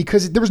out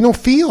because there was no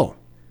feel.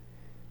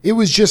 It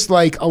was just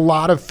like a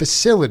lot of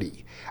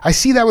facility. I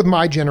see that with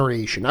my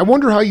generation. I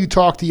wonder how you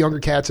talk to younger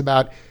cats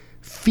about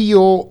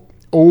feel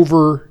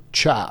over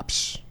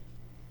chops.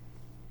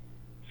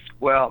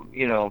 Well,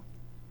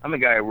 I'm a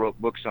guy who wrote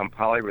books on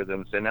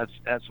polyrhythms, and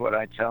that's what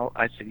I tell.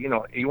 I said, you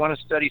want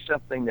to study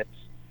something that's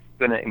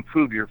going to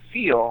improve your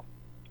feel,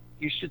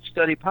 you should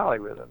study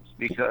polyrhythms,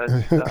 because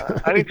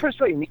first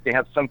of all, you need to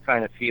have some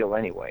kind of feel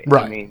anyway.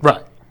 Right.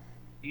 Right.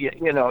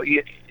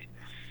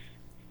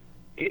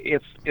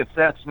 If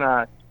that's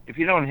not, if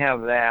you don't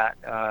have that,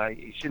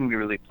 you shouldn't be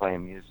really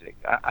playing music.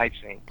 I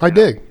think. I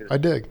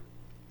dig.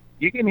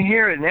 You can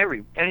hear it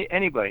in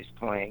anybody's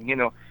playing.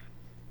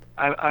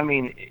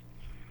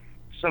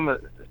 Some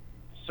of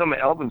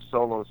Elvin's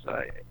solos,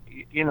 that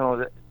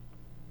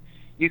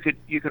you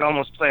could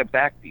almost play a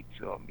backbeat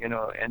to them,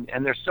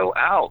 and they're so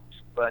out,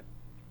 but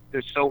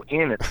they're so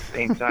in at the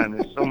same time.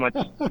 There's so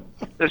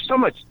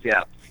much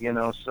depth,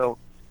 So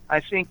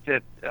I think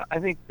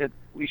that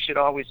we should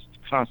always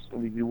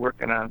constantly be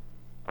working on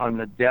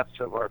the depth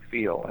of our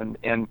feel.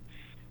 And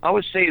I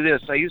always say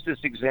this. I use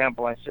this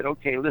example. I said,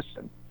 okay,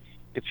 listen,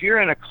 if you're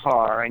in a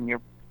car and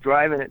you're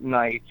driving at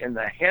night and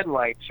the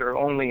headlights are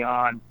only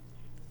on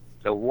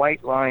the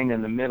white line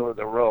in the middle of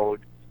the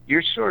road,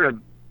 you're sort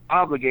of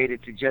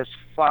obligated to just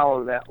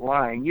follow that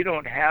line. You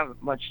don't have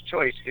much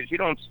choice because you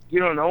don't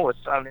know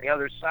what's on the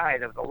other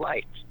side of the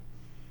lights.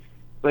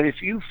 But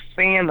if you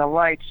fan the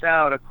lights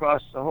out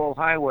across the whole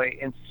highway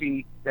and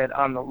see that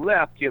on the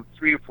left you have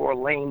 3 or 4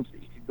 lanes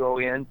that you could go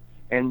in,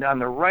 and on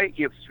the right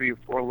you have 3 or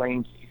 4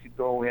 lanes that you could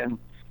go in,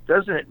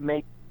 doesn't it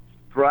make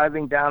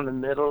driving down the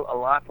middle a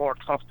lot more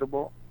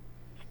comfortable?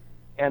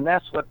 And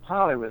that's what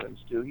polyrhythms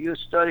do. You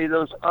study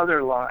those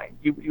other lines.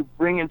 You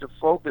bring into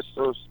focus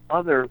those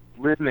other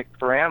rhythmic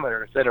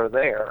parameters that are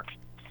there,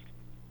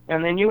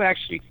 and then you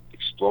actually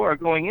explore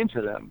going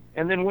into them.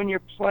 And then when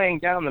you're playing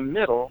down the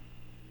middle,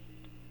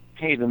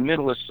 hey, the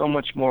middle is so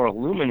much more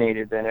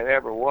illuminated than it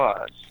ever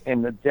was,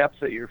 and the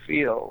depth of your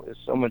feel is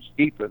so much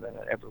deeper than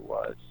it ever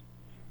was.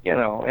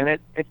 And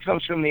it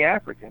comes from the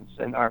Africans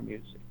in our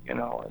music, and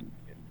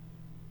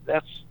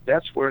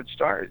that's where it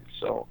started.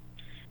 So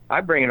I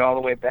bring it all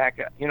the way back.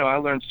 I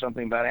learned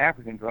something about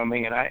African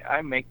drumming, and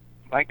I make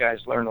my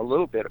guys learn a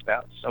little bit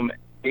about some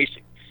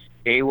basic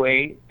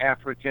A-way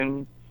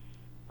African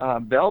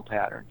bell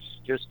patterns.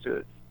 There's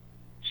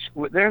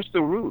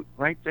the root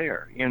right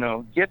there.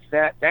 Get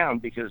that down,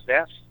 because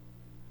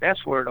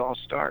that's where it all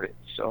started.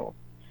 So,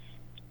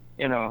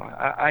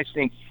 I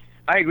think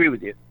I agree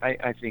with you.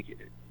 I think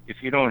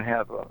if you don't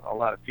have a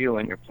lot of feel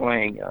in your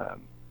playing,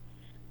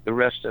 the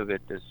rest of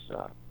it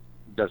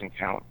doesn't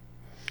count.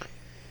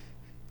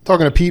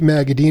 Talking to Pete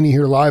Magadini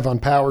here live on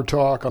Power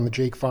Talk on the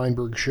Jake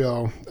Feinberg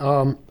Show.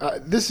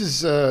 This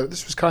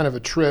was kind of a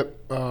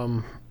trip.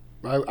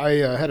 I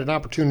had an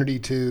opportunity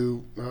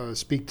to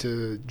speak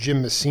to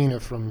Jim Messina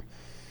from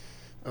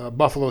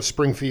Buffalo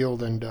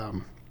Springfield and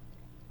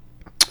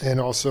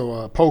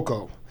also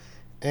Poco,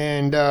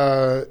 and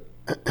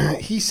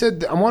he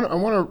said I want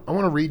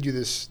to read you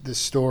this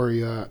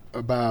story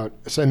about,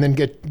 and then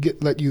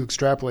let you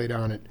extrapolate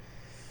on it.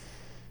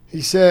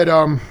 He said.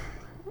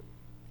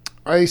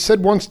 I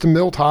said once to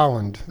Milt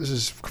Holland, this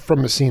is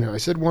from Messina, I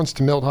said once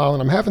to Milt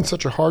Holland, I'm having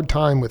such a hard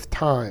time with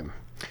time.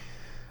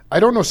 I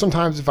don't know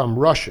sometimes if I'm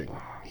rushing.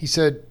 He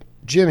said,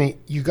 Jimmy,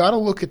 you got to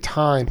look at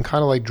time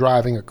kind of like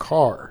driving a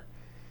car.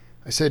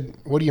 I said,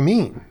 what do you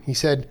mean? He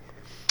said,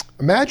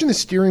 imagine the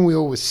steering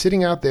wheel was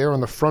sitting out there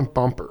on the front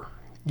bumper.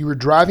 You were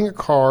driving a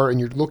car and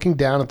you're looking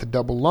down at the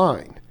double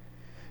line.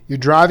 You're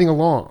driving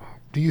along.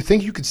 Do you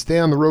think you could stay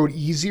on the road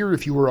easier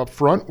if you were up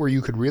front where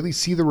you could really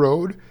see the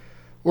road?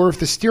 Or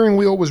if the steering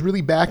wheel was really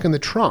back in the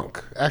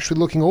trunk, actually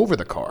looking over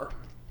the car?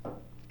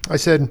 I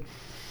said,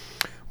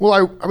 well,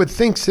 I would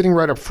think sitting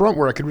right up front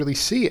where I could really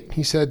see it.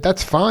 He said,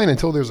 that's fine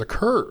until there's a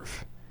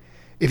curve.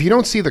 If you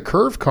don't see the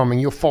curve coming,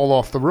 you'll fall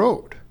off the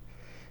road.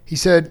 He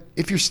said,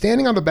 if you're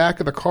standing on the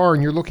back of the car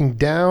and you're looking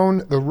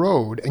down the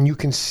road and you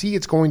can see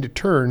it's going to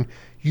turn,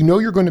 you know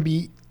you're going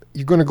to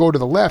go to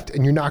the left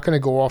and you're not going to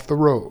go off the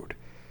road.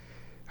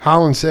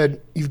 Holland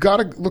said, you've got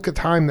to look at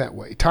time that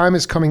way. Time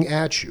is coming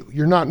at you.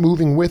 You're not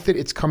moving with it.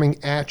 It's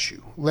coming at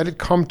you. Let it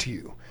come to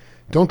you.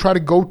 Don't try to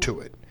go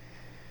to it.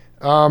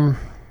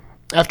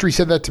 after he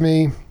said that to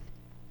me,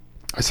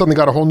 I suddenly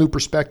got a whole new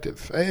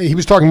perspective. He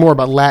was talking more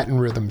about Latin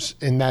rhythms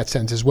in that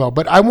sense as well.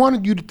 But I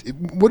wanted you to,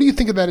 what do you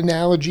think of that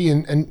analogy?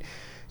 And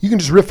you can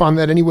just riff on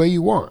that any way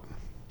you want.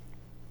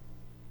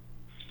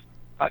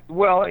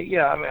 Well,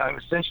 yeah, I mean,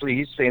 essentially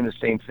he's saying the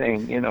same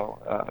thing. You know,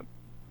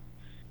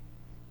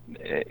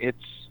 it's.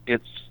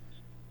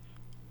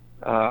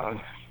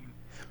 How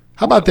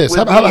about this?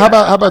 How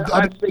about?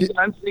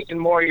 I'm thinking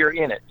more you're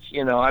in it.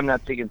 You know, I'm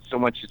not thinking so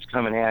much it's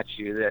coming at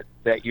you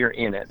that you're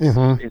in it.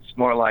 Mm-hmm. It's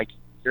more like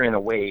you're in a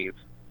wave,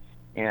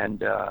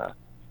 and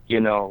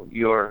you know,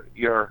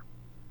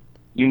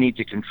 you need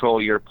to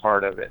control your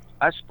part of it.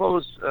 I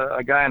suppose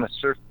a guy on a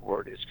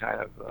surfboard is kind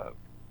of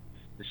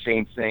the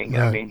same thing.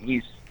 Right. I mean,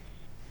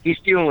 he's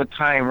dealing with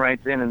time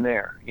right then and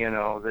there. You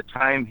know, the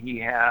time he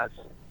has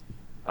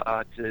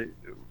to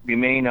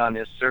remain on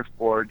this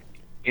surfboard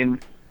in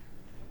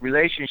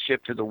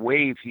relationship to the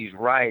wave he's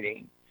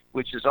riding,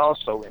 which is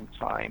also in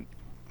time.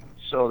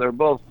 So they're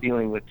both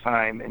dealing with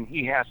time, and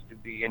he has to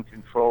be in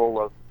control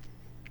of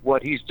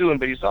what he's doing,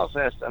 but he also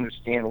has to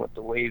understand what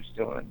the wave's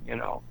doing, you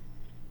know.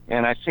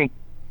 And I think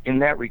in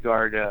that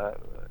regard,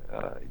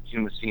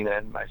 Jim Messina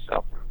and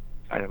myself are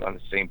kind of on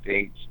the same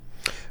page.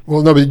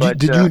 Well, no, but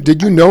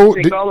did you know?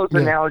 I think all those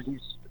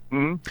analogies.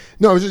 Hmm?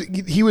 No, it was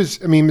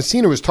just, I mean,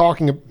 Messina was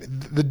talking.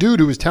 The dude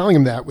who was telling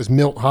him that was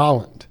Milt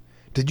Holland.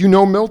 Did you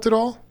know Milt at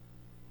all?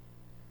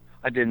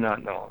 I did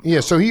not know him. Yeah,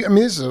 so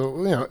this is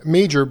a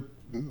major,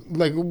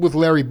 like with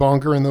Larry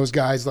Bunker and those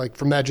guys, like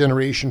from that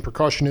generation,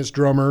 percussionist,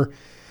 drummer,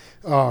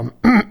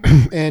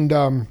 and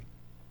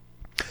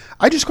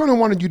I just kind of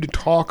wanted you to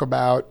talk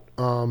about.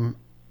 By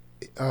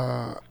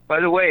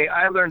the way,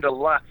 I learned a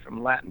lot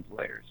from Latin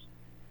players.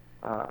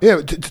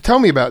 Tell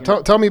me about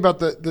tell me about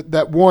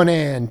that one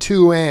and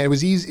two and it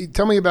was easy.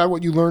 Tell me about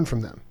what you learned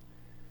from them.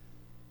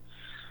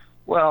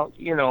 Well,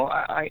 you know,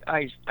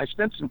 I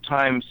spent some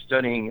time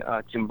studying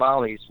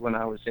timbales when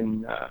I was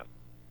in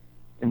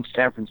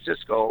San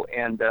Francisco,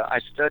 and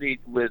I studied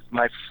with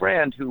my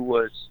friend who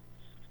was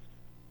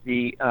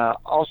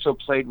also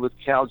played with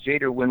Cal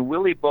Jader when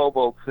Willie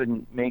Bobo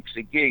couldn't make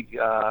the gig.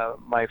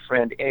 My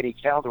friend Eddie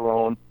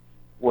Calderon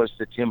was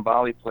the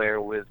timbale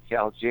player with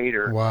Cal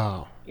Jader.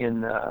 Wow.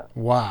 In the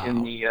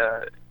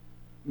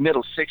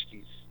middle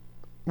 '60s.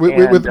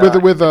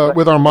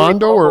 With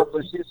Armando or.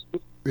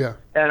 Yeah.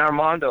 And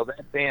Armando,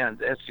 that band,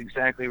 that's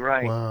exactly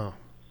right. Wow.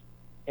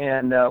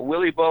 And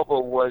Willie Bobo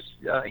was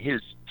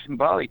his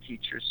timbale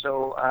teacher,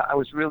 so I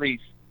was really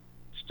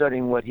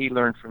studying what he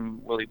learned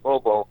from Willie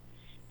Bobo.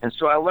 And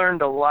so I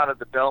learned a lot of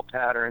the bell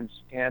patterns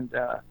and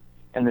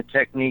the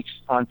techniques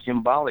on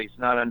timbales,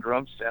 not on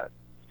drum set.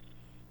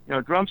 You know,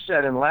 drum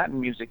set in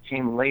Latin music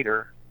came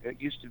later. It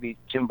used to be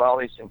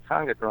timbales and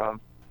conga drum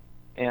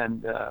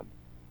and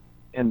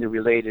the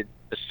related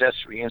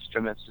accessory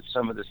instruments that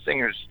some of the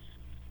singers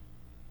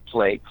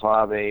play,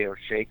 clave or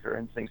shaker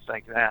and things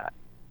like that.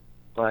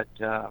 But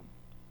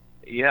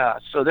yeah,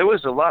 so there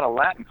was a lot of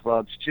Latin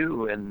clubs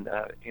too in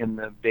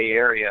the Bay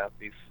Area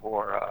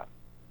before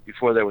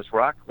there was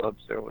rock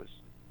clubs. There was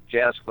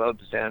jazz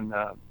clubs and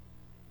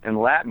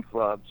Latin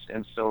clubs,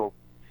 and so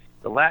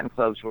the Latin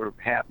clubs were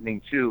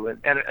happening too. And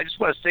I just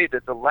want to say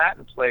that the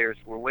Latin players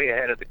were way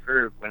ahead of the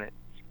curve when it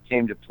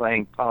came to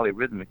playing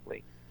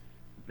polyrhythmically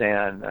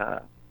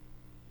than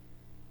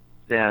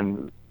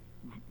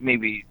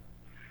maybe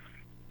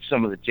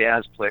some of the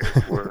jazz players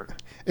were.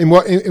 In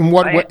what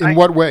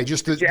way?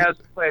 Just the jazz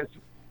players.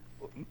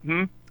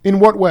 In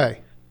what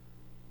way?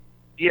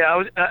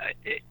 Yeah,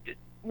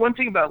 one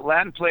thing about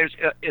Latin players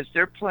is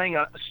they're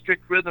playing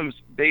strict rhythms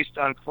based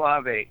on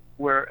clave,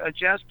 where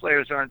jazz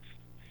players aren't,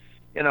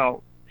 you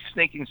know,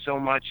 thinking so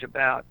much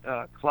about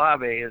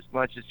clave as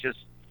much as just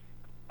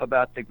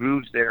about the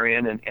grooves they're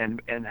in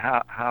and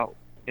how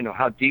you know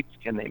how deep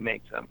can they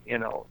make them. You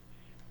know,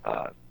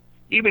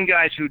 even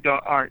guys who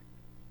aren't.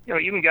 You know,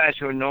 even guys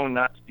who are known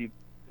not to be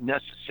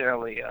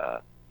necessarily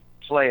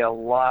play a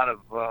lot of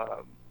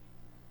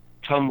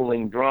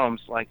tumbling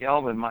drums like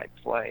Elvin might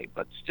play,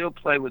 but still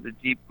play with a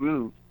deep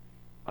groove.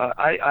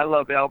 I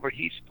love Albert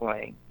Heath's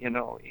playing, you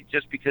know,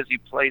 just because he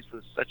plays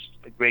with such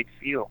a great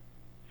feel.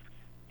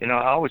 You know,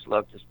 I always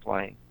loved his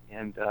playing,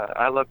 and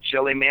I love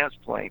Shelly Mann's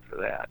playing for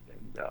that.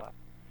 And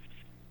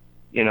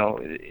you know,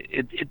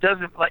 it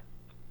doesn't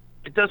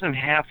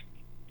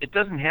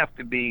have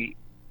to be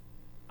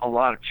a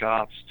lot of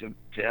chops to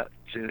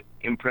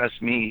impress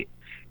me.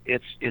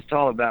 It's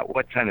all about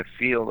what kind of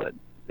feel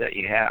that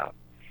you have,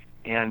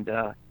 and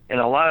a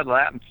lot of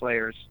Latin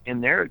players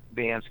in their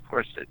bands, of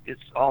course,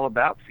 it's all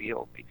about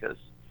feel because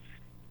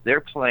they're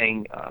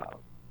playing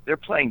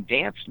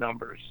dance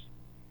numbers,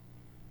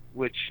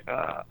 which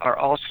are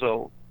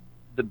also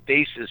the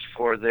basis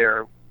for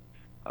their.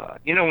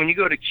 You know, when you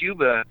go to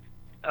Cuba,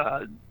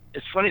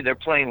 it's funny, they're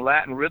playing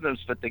Latin rhythms,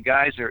 but the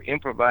guys are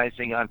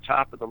improvising on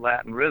top of the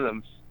Latin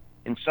rhythms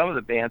in some of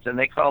the bands, and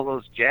they call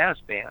those jazz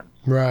bands.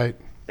 Right.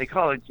 They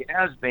call it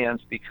jazz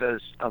bands because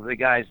of the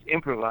guys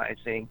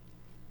improvising,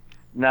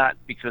 not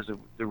because of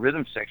the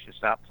rhythm section's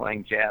not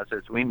playing jazz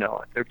as we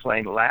know it. They're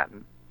playing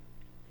Latin.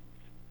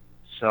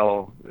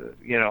 So,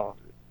 you know,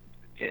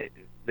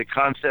 the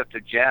concept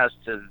of jazz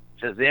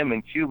to them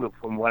in Cuba,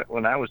 from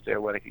when I was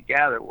there, what I could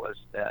gather was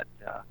that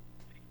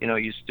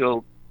you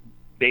still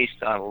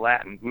based on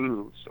Latin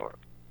grooves or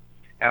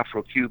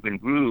Afro-Cuban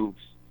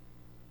grooves,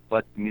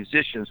 but the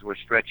musicians were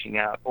stretching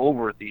out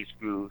over these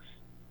grooves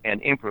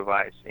and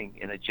improvising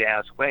in a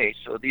jazz way.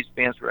 So these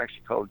bands were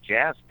actually called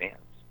jazz bands,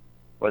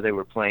 or they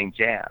were playing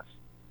jazz,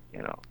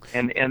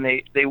 and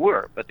they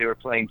were, but they were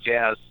playing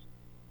jazz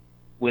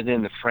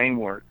within the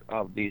framework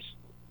of these,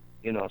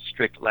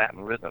 strict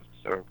Latin rhythms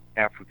or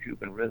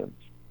Afro-Cuban rhythms,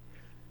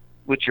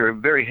 which are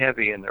very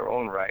heavy in their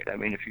own right. I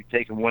mean, if you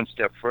take them one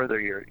step further,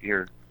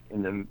 you're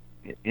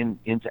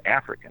into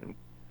African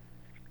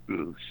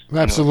grooves.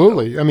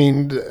 Absolutely. I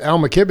mean, Al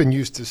McKibben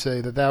used to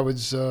say that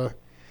was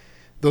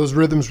those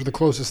rhythms were the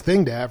closest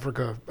thing to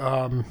Africa.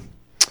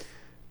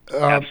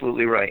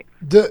 Absolutely right.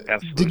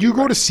 Did you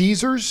go to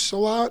Caesar's a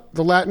lot?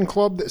 The Latin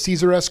club,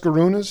 Cesar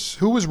Escarunas?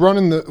 Who was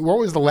running what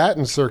was the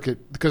Latin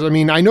circuit? Because, I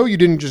mean, I know you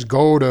didn't just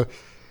go to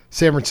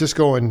San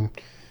Francisco and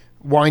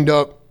wind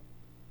up,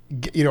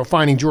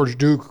 finding George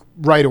Duke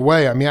right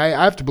away. I mean, I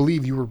have to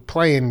believe you were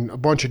playing a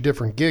bunch of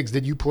different gigs.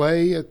 Did you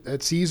play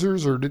at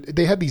Caesar's, or did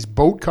they had these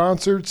boat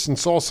concerts in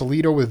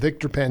Sausalito with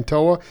Victor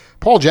Pantoja?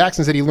 Paul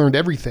Jackson said he learned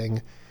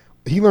everything.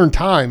 He learned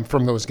time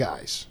from those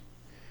guys.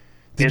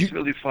 It's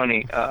really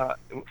funny.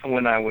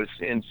 When I was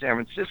in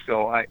San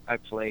Francisco, I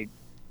played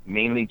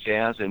mainly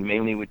jazz and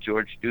mainly with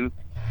George Duke,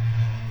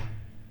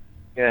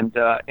 and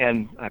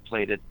I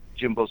played at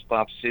Jimbo's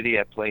Bop City.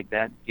 I played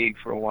that gig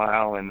for a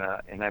while, and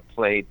I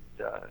played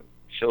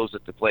shows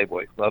at the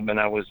Playboy Club, and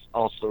I was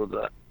also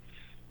the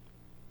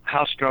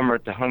house drummer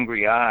at the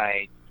Hungry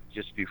Eye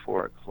just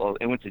before it closed.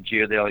 It went to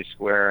Ghirardelli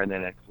Square, and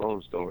then it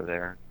closed over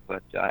there.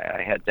 But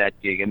I had that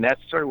gig, and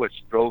that's sort of what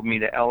drove me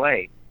to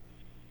L.A.,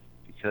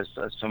 because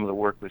some of the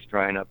work was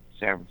drying up in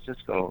San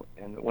Francisco.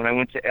 And when I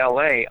went to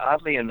L.A.,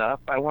 oddly enough,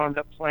 I wound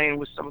up playing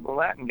with some of the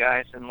Latin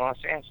guys in Los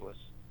Angeles.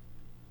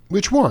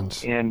 Which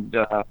ones? And,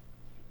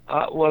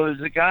 well,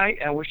 there's a guy,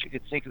 I wish I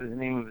could think of the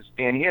name of his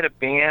band. He had a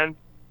band.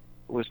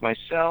 It was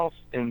myself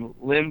and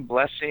Lynn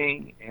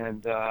Blessing.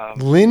 And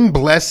Lynn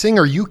Blessing?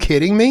 Are you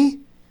kidding me?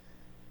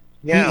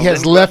 Yeah, he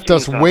has left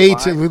us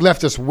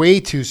way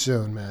too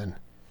soon, man.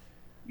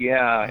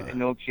 Yeah,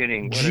 no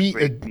kidding.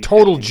 A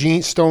total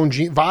Stone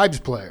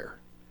vibes player.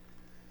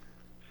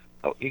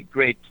 Oh, a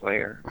great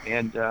player.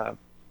 And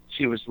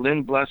she was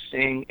Lynn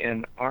Blessing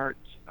and Art.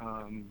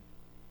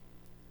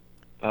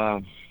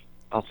 I'll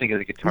think of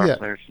the guitar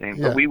player's name.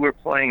 Yeah. But we were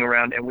playing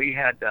around, and we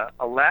had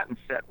a Latin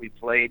set we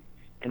played,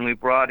 and we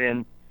brought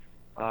in.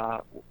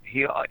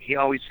 He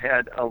always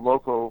had a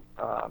local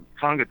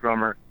conga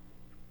drummer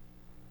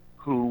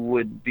who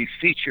would be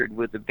featured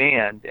with the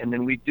band, and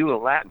then we'd do a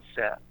Latin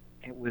set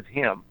with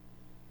him.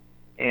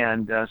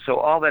 And so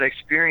all that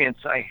experience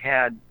I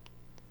had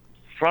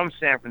from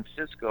San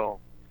Francisco,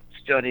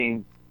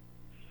 studying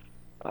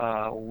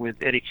with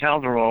Eddie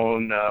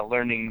Calderon,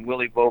 learning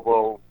Willie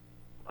Bobo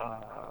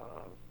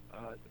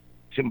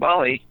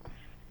timbali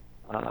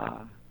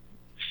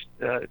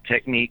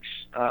techniques,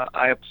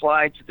 I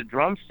applied to the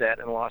drum set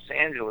in Los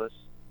Angeles,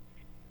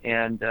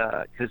 and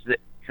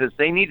because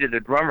they needed a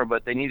drummer,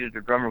 but they needed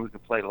a drummer who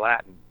could play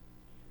Latin.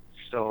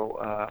 So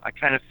I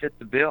kind of fit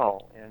the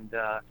bill, and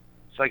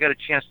so I got a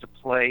chance to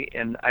play,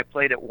 and I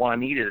played at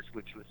Juanita's,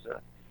 which was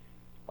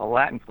a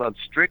Latin club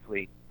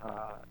strictly,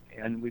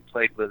 and we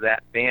played with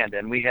that band,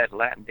 and we had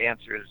Latin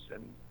dancers,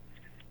 and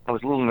I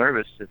was a little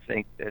nervous to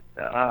think that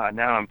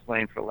now I'm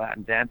playing for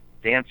Latin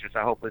dancers.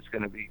 I hope it's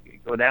going to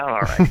go down all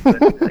right.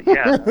 But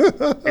yeah,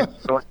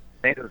 it's throwing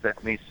tomatoes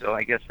at me, so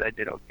I guess I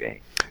did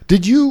okay.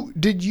 Did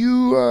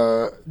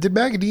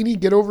Magadini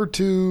get over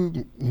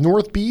to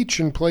North Beach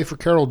and play for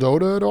Carol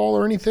Doda at all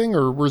or anything,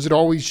 or was it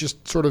always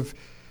just sort of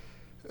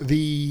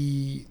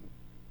the?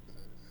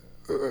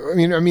 I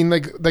mean,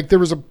 like there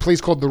was a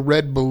place called the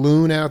Red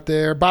Balloon out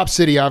there. Bop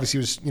City obviously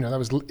was, that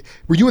was.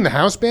 Were you in the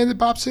house band at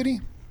Bop City?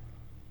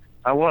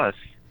 I was.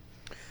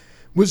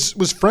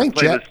 Was Frank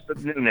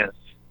Jackson?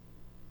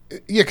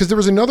 Yeah, because there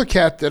was another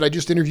cat that I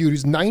just interviewed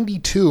who's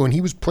 92, and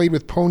he was played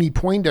with Pony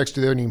Poindexter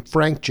there named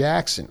Frank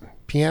Jackson,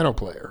 piano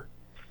player.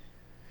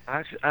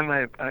 And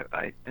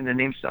the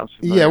name sounds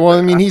familiar. Yeah, well,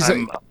 I mean,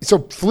 so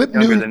Flip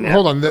Nunez.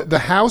 Hold on, the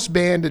house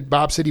band at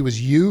Bop City was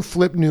you,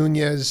 Flip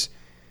Nunez,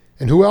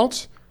 and who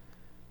else?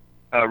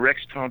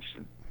 Rex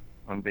Thompson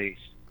on bass.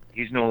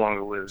 He's no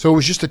longer with us. So it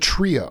was just a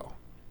trio.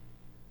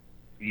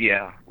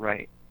 Yeah,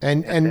 right.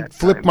 And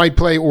Flip might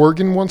play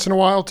organ once in a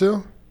while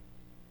too.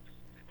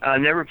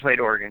 Never played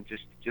organ,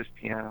 just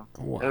piano.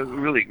 Wow. A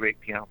really great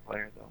piano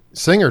player, though.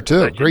 Singer too,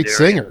 Legendary.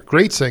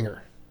 great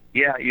singer.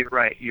 Yeah, you're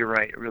right.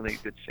 A really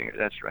good singer.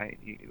 That's right.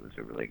 He was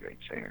a really great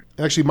singer.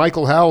 Actually,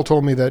 Michael Howell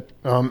told me that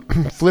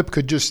Flip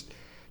could just.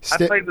 I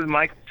played with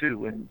Michael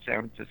too in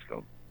San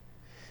Francisco.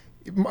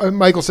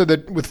 Michael said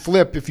that with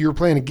Flip, if you were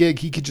playing a gig,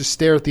 he could just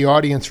stare at the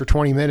audience for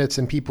 20 minutes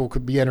and people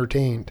could be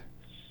entertained.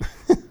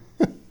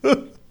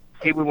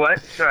 He would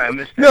what? Sorry, I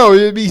missed that. No,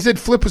 he said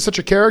Flip was such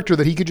a character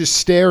that he could just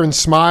stare and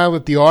smile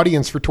at the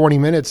audience for 20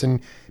 minutes and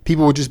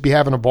people would just be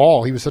having a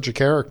ball. He was such a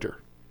character.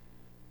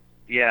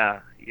 Yeah,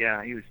 he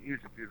was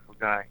a beautiful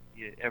guy.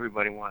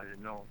 Everybody wanted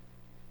to know him.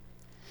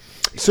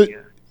 So, Yeah,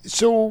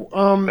 so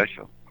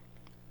special.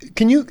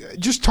 can you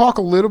just talk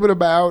a little bit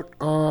about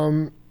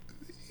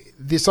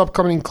this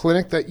upcoming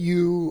clinic that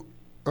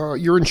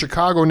you're in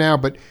Chicago now,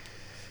 but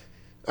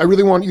I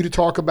really want you to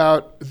talk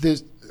about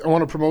this. I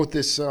want to promote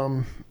this.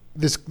 I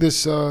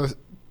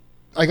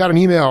got an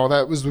email.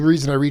 That was the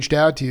reason I reached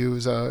out to you.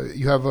 Is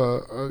you have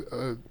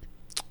a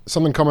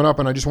something coming up,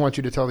 and I just want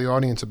you to tell the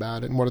audience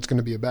about it and what it's going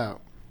to be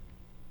about.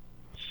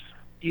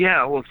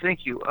 Yeah, well,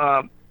 thank you.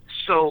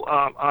 So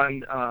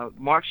on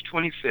March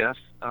 25th,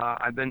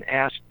 I've been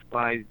asked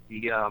by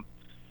the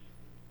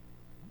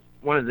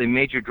one of the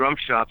major drum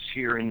shops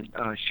here in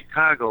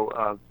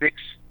Chicago,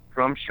 Vic's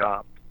Drum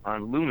Shop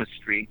on Loomis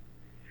Street.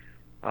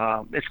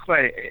 It's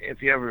quite.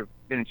 If you ever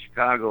been in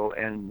Chicago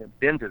and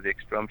been to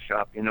Vic's Drum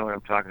Shop, you know what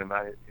I'm talking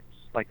about.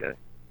 It's like a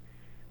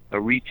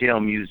retail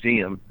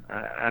museum.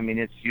 I mean,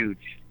 it's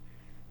huge.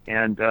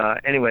 And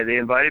anyway, they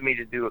invited me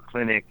to do a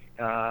clinic,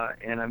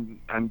 and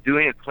I'm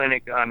doing a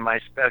clinic on my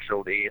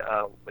specialty,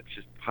 which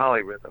is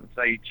polyrhythms.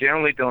 I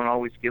generally don't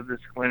always give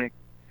this clinic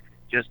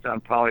just on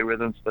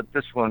polyrhythms, but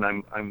this one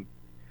I'm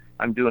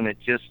doing it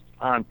just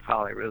on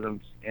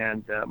polyrhythms.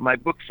 And my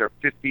books are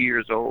 50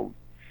 years old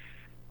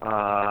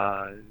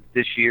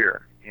this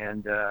year.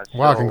 And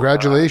wow,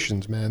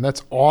 congratulations, man!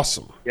 That's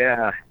awesome.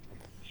 Yeah,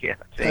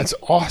 that's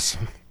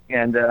awesome.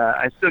 And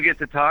I still get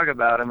to talk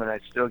about them, and I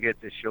still get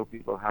to show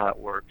people how it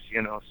works,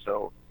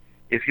 So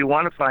if you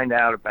want to find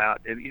out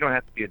about it, you don't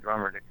have to be a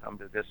drummer to come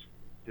to this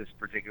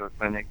particular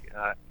clinic.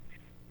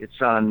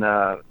 It's on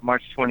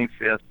March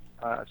 25th,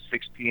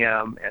 6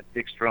 p.m. at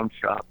Vic's Drum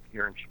Shop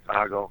here in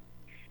Chicago,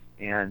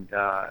 and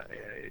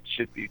it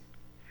should be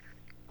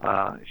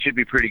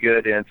pretty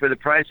good. And for the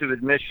price of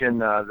admission,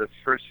 the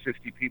first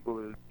 50 people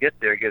who get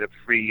there get a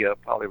free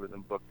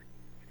polyrhythm book.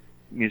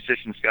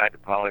 Musician's Guide to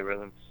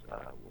Polyrhythms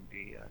will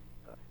be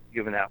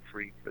given out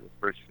free for the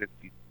first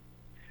 50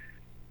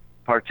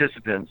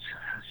 participants.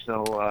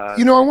 So I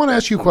want to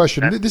ask you a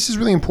question. This is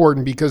really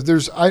important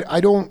because I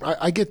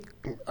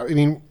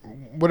mean,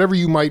 whatever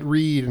you might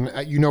read, and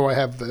I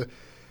have the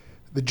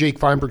Jake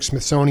Feinberg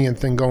Smithsonian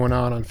thing going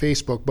on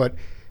Facebook, but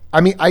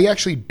I mean, I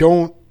actually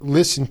don't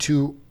listen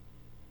to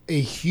a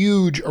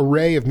huge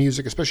array of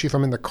music, especially if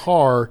I'm in the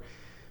car.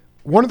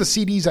 One of the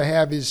CDs I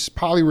have is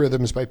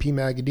Polyrhythms by P.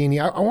 Magadini.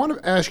 I want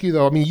to ask you,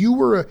 though, I mean, you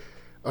were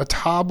a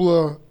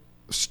tabla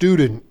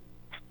student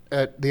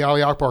at the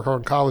Ali Akbar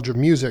Khan College of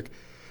Music.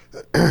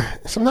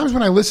 Sometimes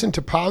when I listen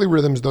to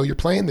polyrhythms, though, you're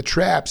playing the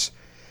traps,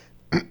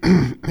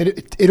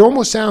 it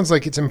almost sounds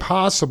like it's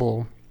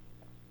impossible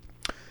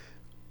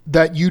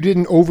that you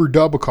didn't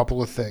overdub a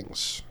couple of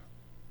things.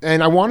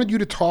 And I wanted you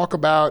to talk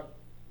about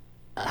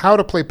how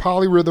to play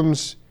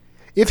polyrhythms,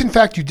 if in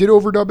fact you did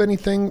overdub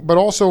anything, but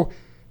also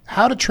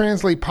how to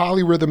translate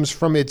polyrhythms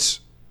from its,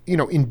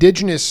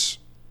 indigenous,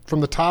 from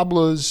the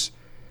tablas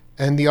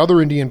and the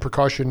other Indian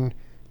percussion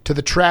to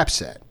the trap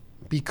set.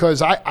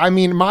 Because I've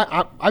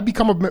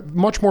become a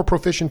much more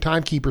proficient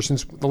timekeeper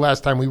since the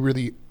last time we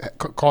really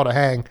caught a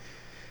hang.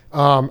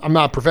 I'm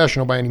not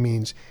professional by any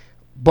means,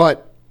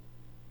 but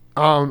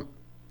can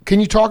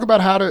you talk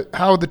about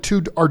how the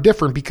two are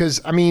different? Because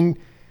I mean,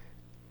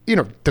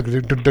 the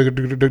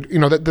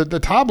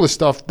tabla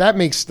stuff that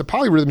makes the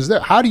polyrhythms there.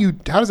 How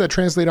does that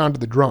translate onto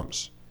the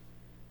drums?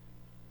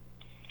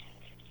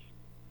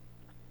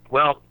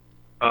 Well,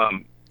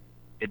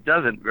 it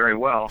doesn't very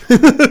well.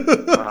 That's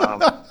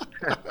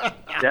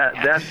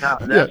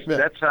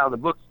how the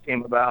book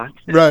came about.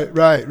 Right.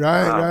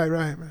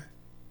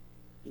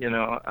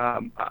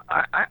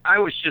 I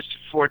was just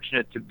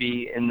fortunate to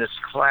be in this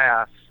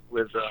class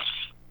with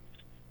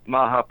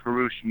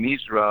Mahapurush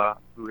Misra,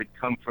 who had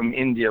come from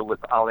India with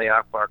Ali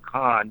Akbar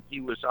Khan.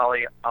 He was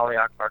Ali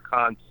Akbar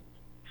Khan's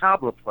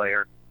tabla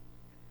player,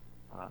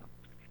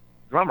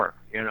 drummer,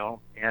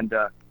 and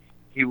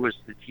he was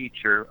the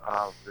teacher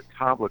of the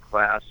tabla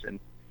class. And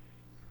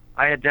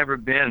I had never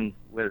been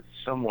with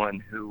someone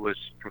who was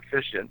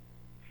proficient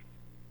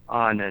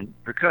on a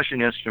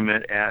percussion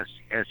instrument as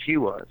he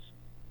was.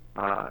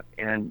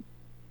 And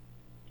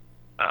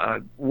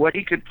what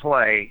he could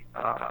play,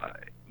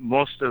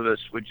 most of us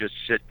would just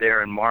sit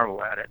there and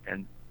marvel at it,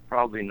 and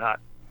probably none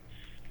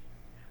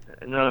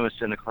of us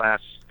in the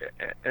class,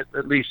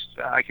 at least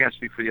I can't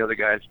speak for the other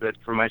guys, but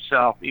for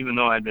myself, even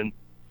though I'd been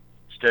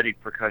studied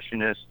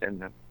percussionist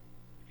and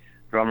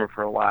drummer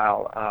for a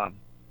while,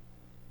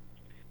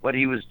 what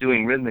he was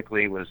doing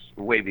rhythmically was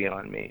way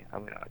beyond me. I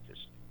mean,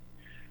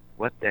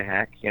 what the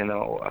heck,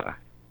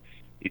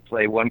 he'd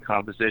play one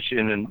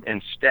composition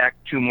and stack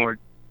two more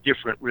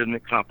different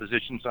rhythmic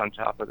compositions on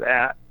top of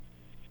that.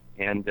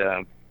 And,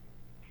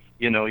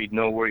 he'd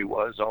know where he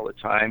was all the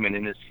time. And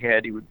in his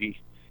head, he would be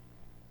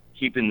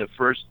keeping the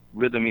first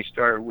rhythm he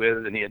started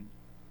with, and he had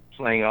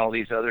playing all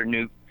these other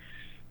new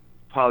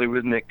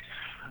polyrhythmic,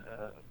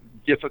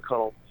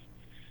 difficult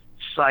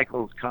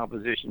cycled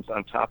compositions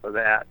on top of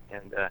that.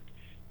 And,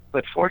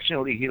 but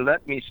fortunately, he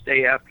let me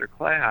stay after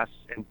class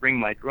and bring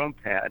my drum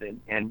pad,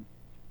 and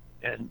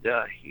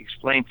he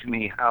explained to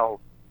me how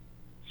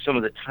some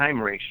of the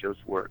time ratios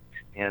worked,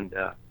 and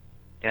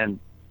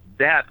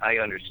that I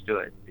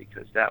understood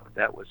because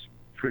that was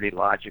pretty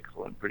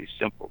logical and pretty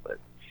simple. But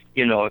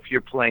if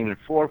you're playing in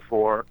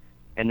 4/4,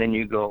 and then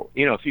you go,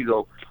 if you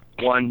go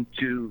 1,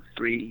 2,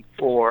 3,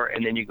 4,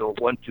 and then you go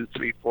 1, 2,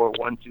 3, 4,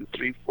 1, 2,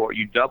 3, 4,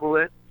 you double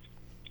it.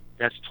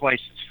 That's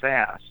twice as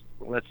fast.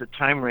 Well, that's a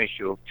time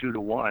ratio of 2 to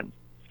 1.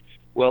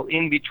 Well,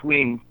 in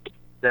between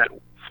that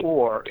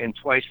 4 and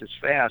twice as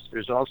fast,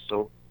 there's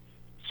also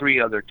 3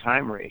 other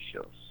time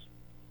ratios.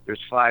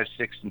 There's 5,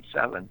 6, and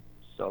 7.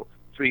 So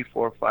 3,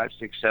 4, 5,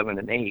 6, 7,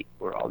 and 8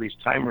 were all these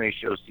time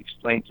ratios. He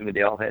explained to me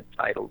they all had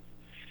titles.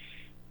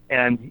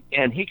 And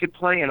he could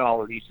play in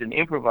all of these and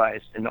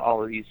improvise in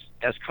all of these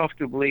as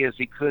comfortably as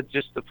he could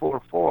just the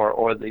 4/4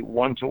 or the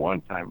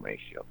 1-to-1 time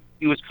ratio.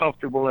 He was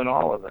comfortable in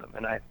all of them.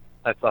 And I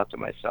thought to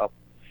myself,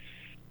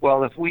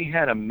 well, if we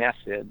had a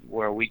method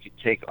where we could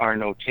take our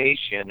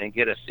notation and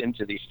get us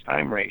into these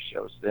time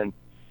ratios, then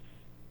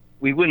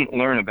we wouldn't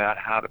learn about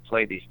how to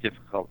play these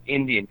difficult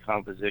Indian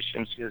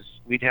compositions because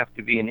we'd have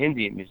to be an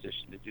Indian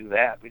musician to do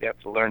that. We'd have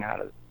to learn how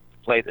to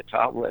play the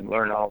tabla and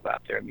learn all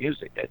about their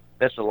music.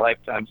 That's a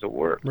lifetime's of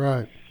work.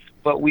 Right.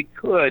 But we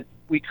could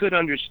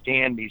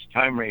understand these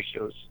time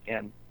ratios,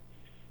 and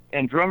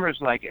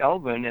drummers like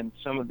Elvin and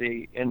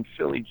and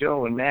Philly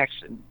Joe and Max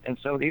and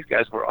some of these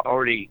guys were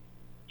already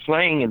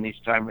playing in these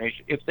time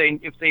ratios. If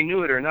they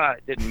knew it or not,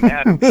 it didn't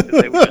matter because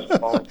they were just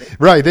following.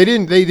 Right. They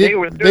didn't. They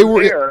were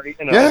there.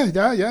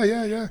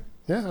 Yeah.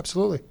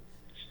 Absolutely.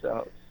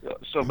 So,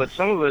 but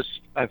some of us,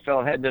 I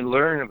felt, had to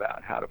learn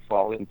about how to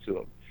fall into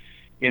them.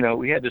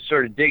 We had to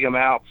sort of dig them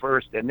out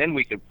first, and then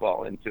we could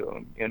fall into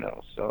them.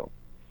 So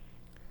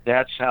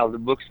that's how the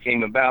books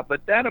came about.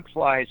 But that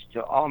applies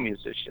to all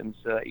musicians.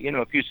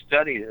 If you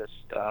study this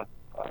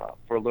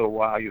for a little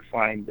while, you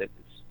find that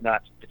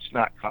it's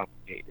not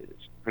complicated.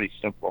 It's pretty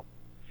simple,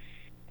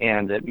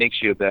 and it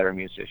makes you a better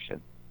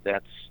musician.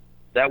 That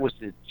was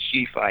the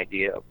chief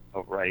idea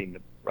of writing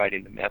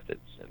the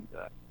methods. And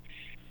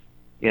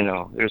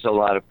there's a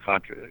lot of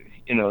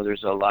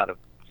there's a lot of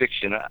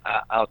fiction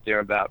out there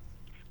about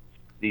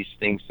these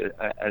things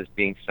as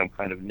being some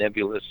kind of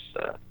nebulous,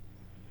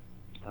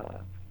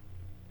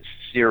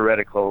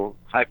 theoretical,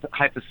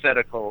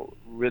 hypothetical,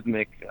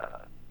 rhythmic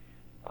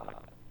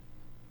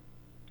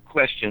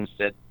questions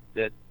that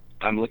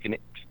I'm looking at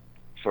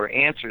for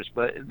answers,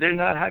 but they're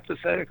not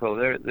hypothetical.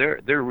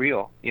 They're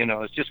real.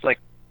 It's just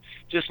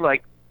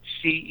like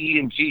C, E,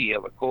 and G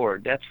of a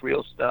chord. That's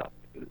real stuff.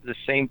 The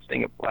same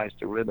thing applies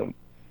to rhythm,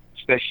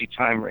 especially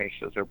time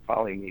ratios or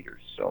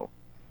polymeters. So.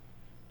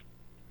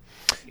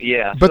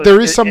 Yeah, but there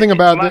is something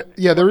about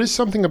there is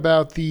something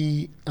about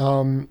the.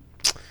 I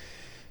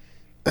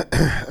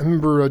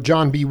remember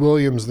John B.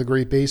 Williams, the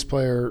great bass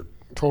player,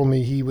 told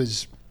me he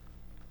was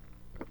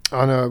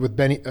with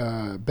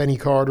Benny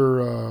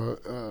Carter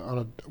on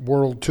a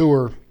world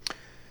tour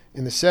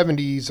in the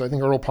 70s. I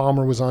think Earl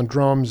Palmer was on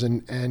drums,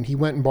 and he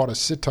went and bought a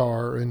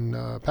sitar in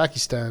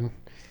Pakistan,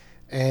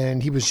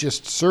 and he was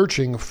just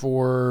searching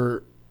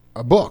for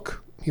a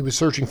book. He was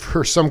searching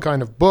for some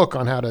kind of book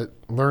on how to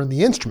learn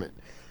the instrument.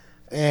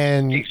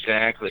 And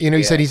exactly,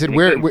 he said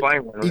where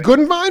he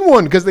couldn't find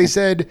one because they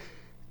said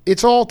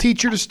it's all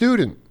teacher to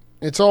student.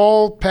 It's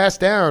all passed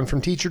down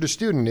from teacher to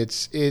student.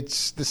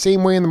 It's the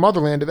same way in the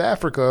motherland of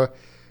Africa.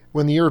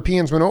 When the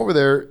Europeans went over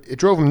there, it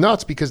drove them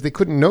nuts because they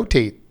couldn't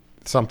notate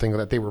something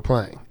that they were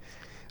playing.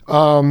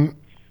 So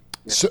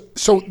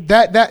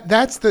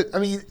that's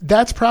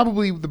that's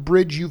probably the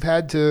bridge you've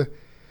had to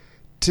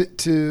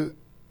the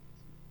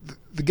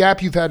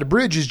gap you've had to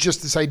bridge is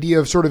just this idea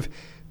of sort of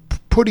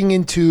putting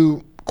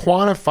into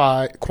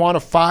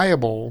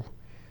quantifiable,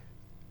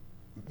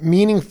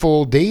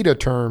 meaningful data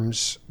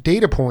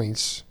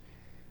points,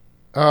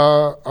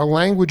 a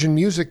language and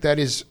music that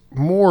is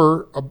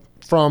more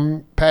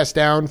passed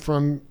down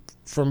from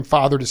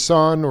father to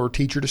son or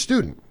teacher to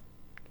student.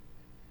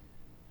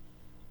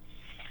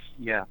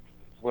 Yeah,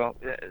 well,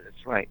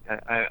 that's right.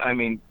 I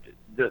mean,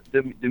 the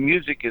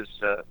music is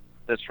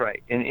that's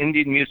right. In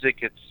Indian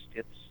music,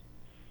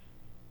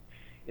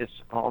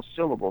 it's all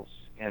syllables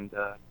and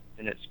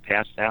it's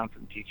passed down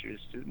from teacher to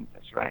student.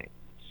 That's right.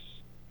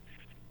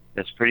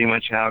 That's pretty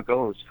much how it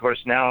goes. Of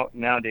course,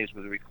 nowadays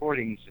with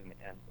recordings and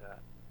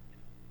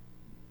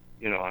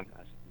you don't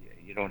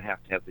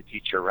have to have the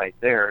teacher right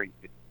there.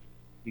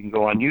 You can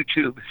go on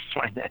YouTube and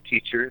find that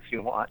teacher if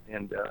you want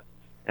and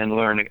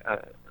learn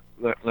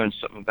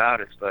something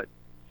about it. But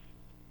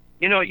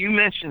you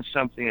mentioned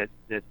something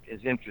that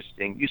is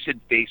interesting. You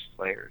said bass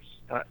players.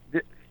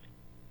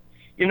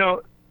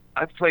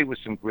 I've played with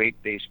some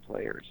great bass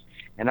players,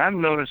 and I've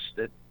noticed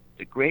that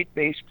the great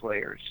bass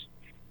players,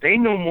 they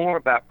know more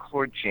about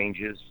chord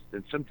changes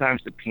than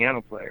sometimes the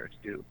piano players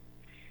do.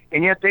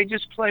 And yet they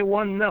just play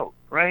one note,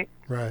 right?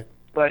 Right.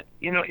 But,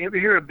 you ever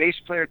hear a bass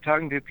player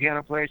talking to a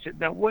piano player and said,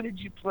 now, what did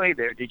you play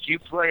there? Did you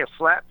play a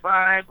flat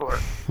 5? Or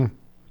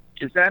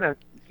is that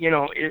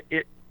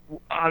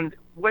on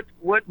what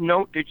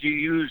note did you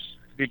use?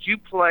 Did you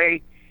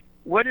play,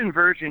 what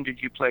inversion did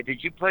you play?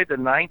 Did you play the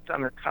ninth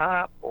on the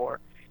top?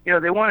 Or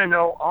They want to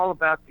know all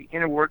about the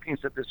inner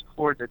workings of this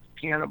chord that the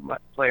piano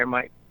player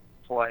might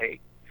play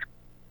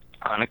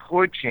on a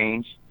chord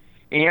change,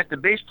 and yet the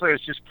bass player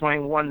is just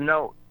playing one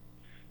note.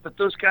 But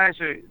those guys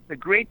the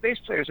great bass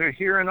players are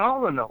hearing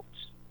all the notes.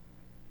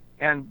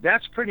 And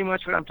that's pretty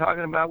much what I'm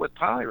talking about with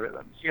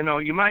polyrhythms.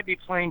 You might be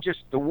playing just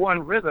the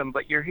one rhythm,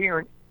 but you're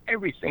hearing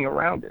everything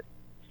around it.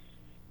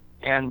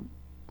 And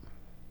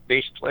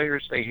bass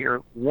players, they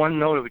hear one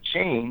note of a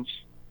change,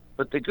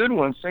 but the good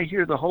ones, they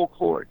hear the whole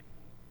chord.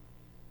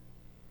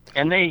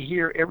 And they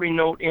hear every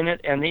note in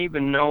it, and they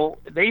even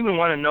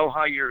want to know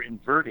how you're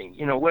inverting,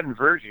 what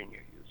inversion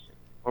you're using,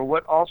 or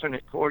what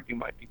alternate chord you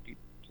might be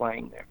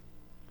playing there.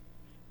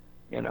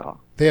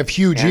 They have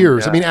huge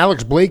ears. I mean,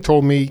 Alex Blake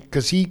told me,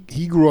 because he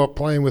grew up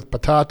playing with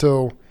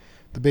Potato,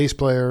 the bass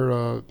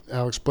player,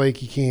 Alex Blake.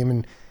 He came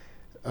and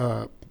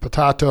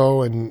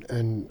Potato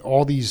and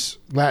all these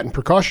Latin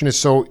percussionists.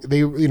 So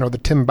they, the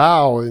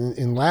timbal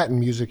in Latin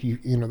music,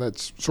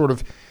 that's sort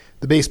of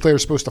the bass player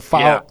is supposed to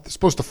follow. Yeah.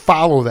 Supposed to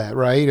follow that,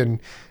 right?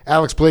 And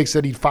Alex Blake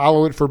said he'd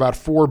follow it for about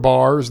 4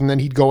 bars, and then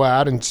he'd go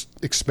out and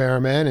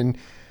experiment. And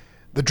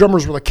the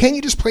drummers were like, "Can't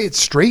you just play it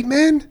straight,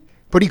 man?"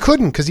 But he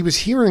couldn't, because he was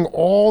hearing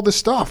all the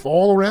stuff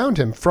all around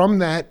him from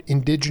that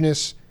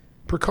indigenous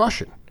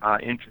percussion.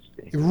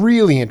 Interesting.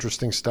 Really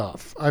interesting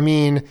stuff. I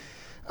mean,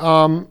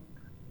 what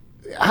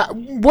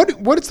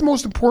is the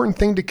most important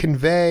thing to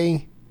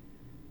convey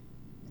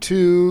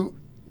to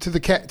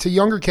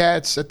younger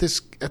cats at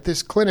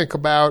this clinic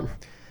about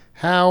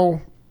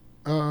how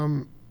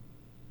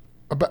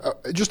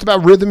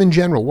about rhythm in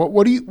general? What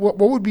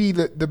would be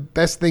the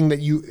best thing that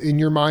you, in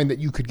your mind, that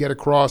you could get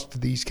across to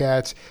these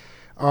cats?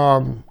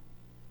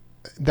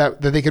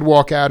 That they could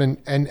walk out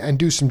and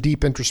do some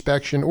deep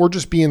introspection, or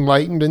just be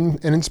enlightened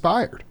and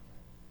inspired?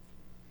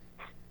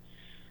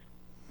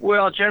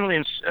 Well, generally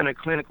in a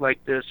clinic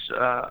like this,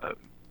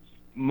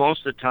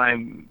 most of the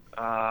time,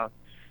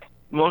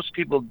 most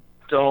people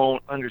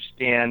don't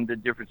understand the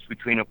difference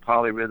between a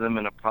polyrhythm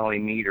and a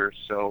polymeter.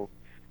 So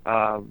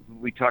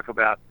we talk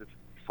about the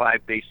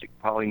 5 basic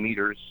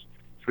polymeters,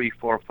 3,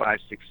 4, 5,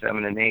 6,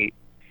 7, and 8.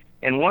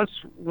 And once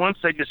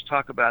I just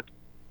talk about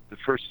the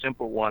first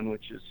simple one,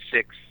 which is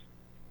 6,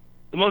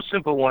 the most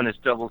simple one is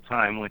double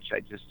time, which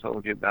I just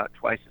told you about,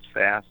 twice as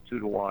fast,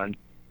 2-to-1.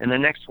 And the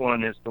next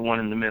one is the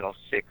one in the middle,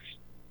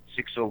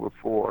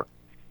 6/4.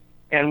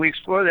 And we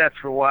explore that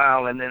for a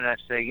while, and then I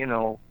say,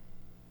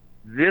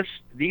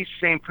 these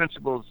same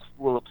principles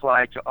will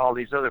apply to all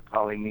these other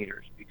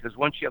polymeters, because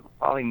once you have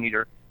a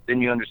polymeter,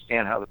 then you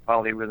understand how the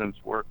polyrhythms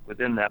work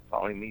within that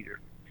polymeter.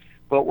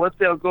 But what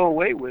they'll go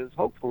away with,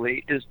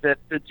 hopefully, is that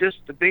just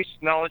the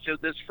basic knowledge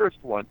of this first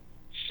one,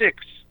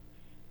 6,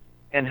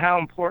 and how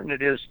important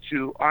it is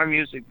to our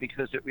music,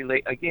 because it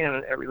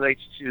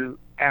relates to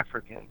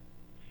African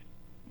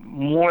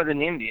more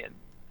than Indian.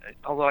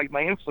 Although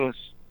my influence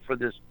for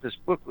this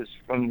book was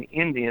from the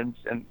Indians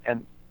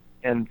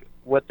and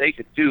what they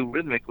could do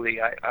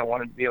rhythmically, I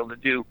wanted to be able to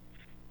do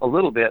a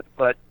little bit.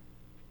 But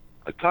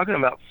talking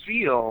about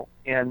feel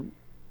and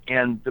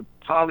the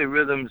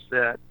polyrhythms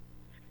that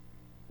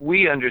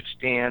we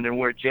understand, and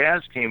where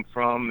jazz came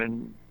from,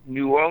 and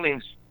New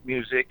Orleans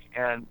music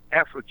and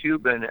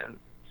Afro-Cuban and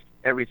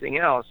everything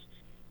else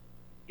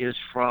is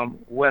from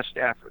West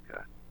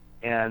Africa.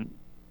 And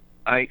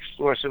I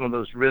explore some of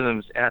those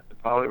rhythms at the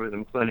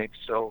Polyrhythm Clinic.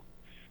 So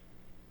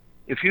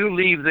if you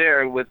leave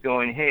there with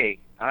going, hey,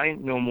 I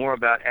know more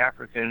about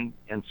African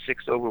and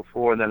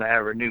 6/4 than I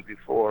ever knew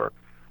before,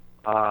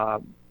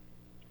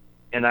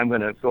 and I'm going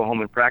to go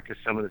home and practice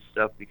some of this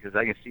stuff because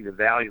I can see the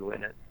value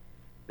in it,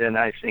 then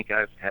I think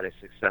I've had a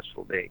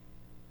successful day.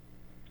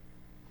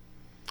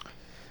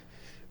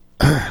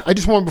 I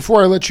just want,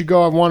 before I let you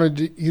go, I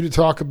wanted you to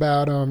talk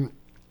about,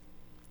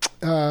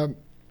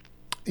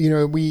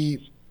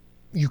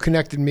 you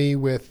connected me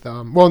with,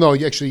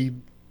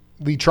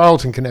 Lee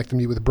Charlton connected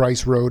me with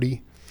Bryce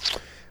Rohde,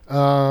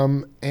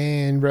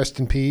 and rest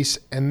in peace.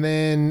 And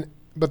then,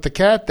 but the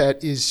cat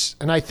that is,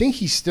 and I think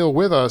he's still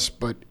with us,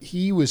 but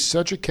he was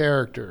such a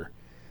character,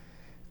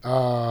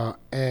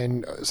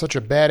 and such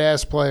a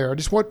badass player.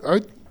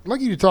 I'd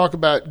like you to talk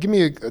about,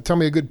 tell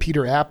me a good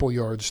Peter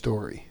Appleyard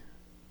story.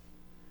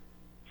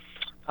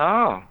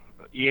 Oh,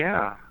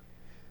 yeah.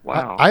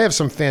 Wow. I have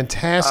some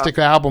fantastic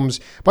albums.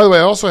 By the way,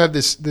 I also have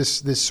this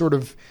sort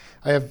of,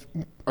 I have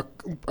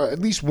at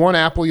least one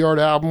Appleyard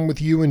album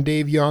with you and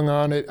Dave Young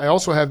on it. I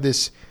also have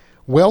this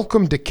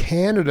Welcome to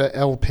Canada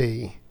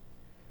LP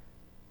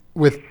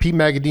with Pete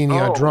Magadini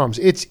on drums.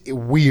 It's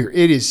weird.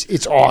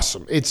 It's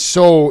awesome. It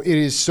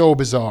is so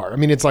bizarre. I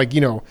mean, it's like,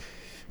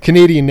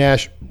 Canadian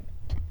just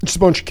a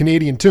bunch of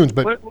Canadian tunes,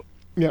 but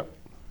yeah.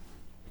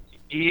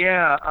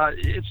 Yeah,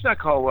 it's not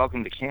called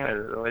Welcome to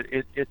Canada, though.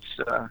 It's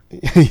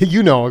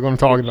you know what I'm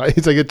talking about.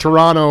 It's like a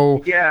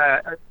Toronto. Yeah,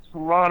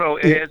 Toronto.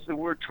 Yeah. It's the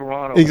word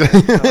Toronto.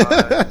 Exactly.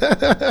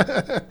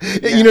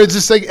 It's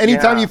just like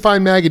anytime you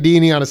find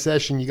Magadini on a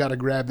session, you got to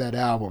grab that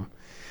album.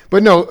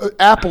 But no,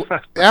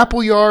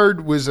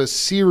 Appleyard was a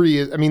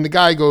serious. I mean, the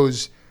guy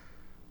goes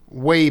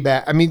way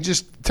back. I mean,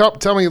 just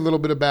tell me a little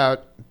bit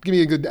about. Give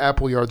me a good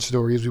Appleyard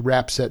story as we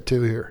wrap set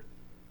 2 here.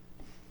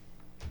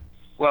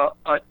 Well,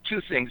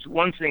 2 things.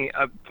 One thing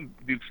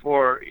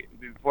before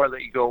I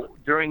let you go,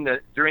 during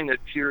the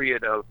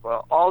period of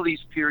all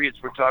these periods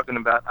we're talking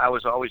about, I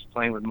was always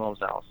playing with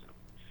Mose Allison.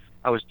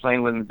 I was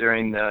playing with him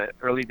during the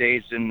early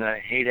days in the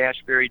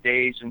Haight-Ashbury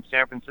days in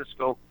San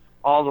Francisco,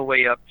 all the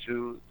way up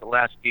to the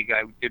last gig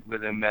I did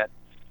with him at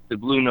the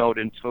Blue Note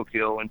in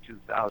Tokyo in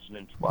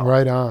 2012.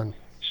 Right on.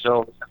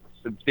 So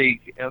that's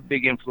a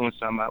big influence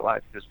on my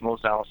life because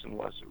Mose Allison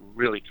was a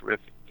really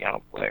terrific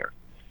piano player.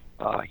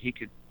 He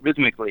could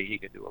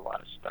do a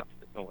lot of stuff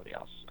that nobody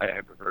else I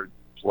ever heard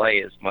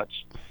play as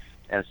much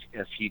as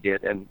he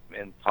did, and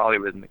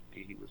polyrhythmically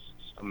he was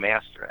a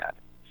master at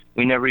it.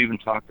 We never even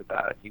talked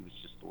about it. He was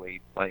just the way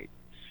he played.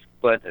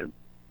 But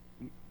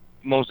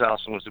Mose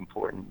Allison was an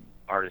important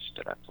artist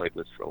that I played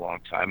with for a long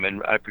time,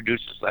 and I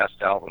produced his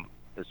last album,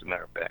 as a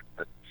matter of fact.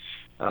 But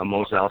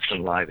Mose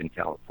Allison Live in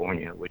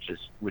California, which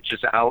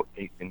is out.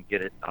 You can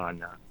get it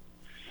on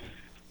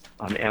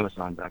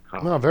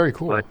Amazon.com. Oh, very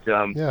cool. But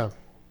yeah.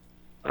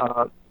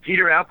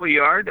 Peter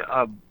Appleyard,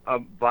 a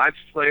vibes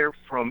player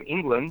from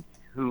England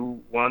who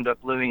wound up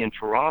living in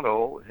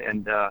Toronto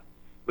and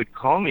would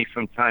call me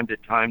from time to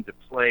time to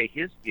play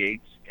his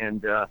gigs.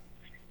 And,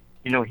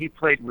 he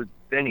played with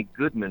Benny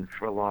Goodman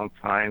for a long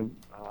time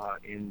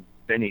in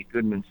Benny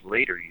Goodman's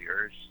later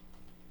years.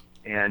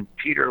 And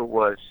Peter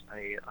was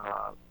a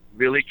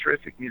really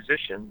terrific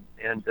musician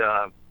and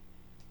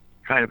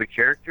kind of a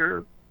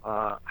character.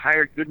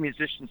 Hired good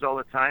musicians all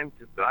the time.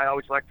 I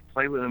always liked to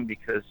play with him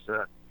because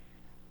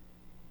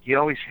he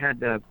always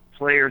had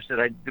players that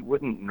I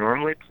wouldn't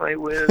normally play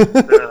with.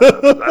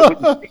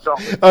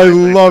 I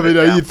love it.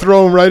 You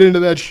throw him right into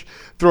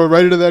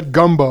that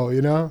gumbo,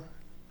 you know?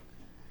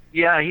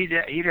 Yeah,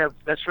 he'd have.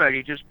 That's right.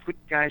 He just put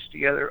guys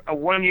together.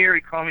 One year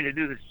he called me to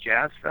do this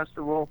jazz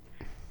festival,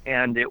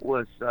 and it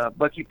was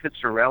Bucky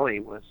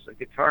Pizzarelli was a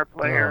guitar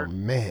player. Oh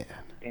man!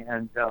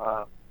 And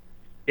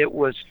it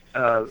was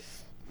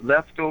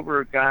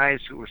leftover guys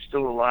who were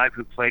still alive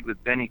who played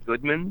with Benny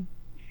Goodman.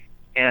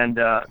 And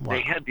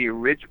they had the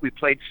original. We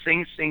played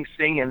Sing, Sing,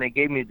 Sing, and they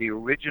gave me the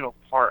original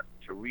part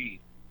to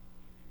read.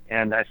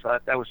 And I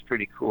thought that was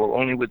pretty cool.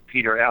 Only with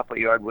Peter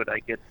Appleyard would I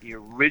get the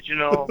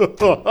original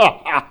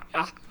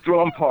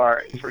drum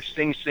part for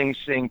Sing, Sing,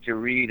 Sing to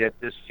read at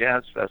this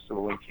jazz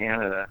festival in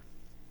Canada,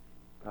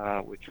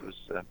 which was.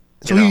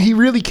 So he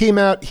really came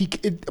out.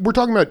 We're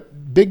talking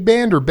about big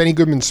band or Benny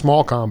Goodman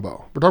small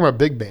combo. We're talking about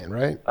big band,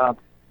 right?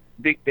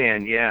 Big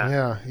band,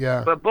 yeah.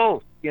 Yeah. But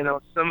both.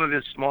 Some of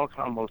his small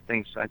combo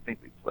things, I think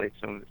we played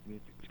some of his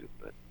music too.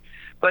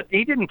 But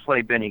he didn't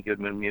play Benny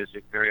Goodman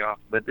music very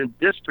often. But in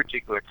this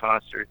particular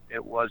concert,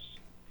 it was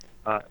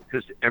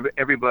because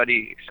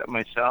everybody except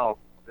myself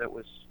that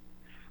was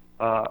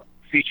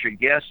featured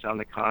guests on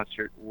the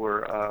concert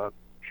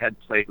had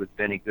played with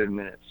Benny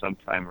Goodman at some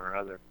time or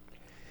other.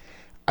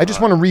 I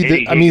just want to read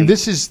that. I mean,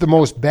 this is the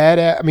most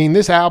badass. I mean,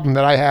 this album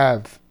that I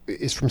have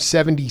is from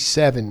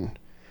 '77.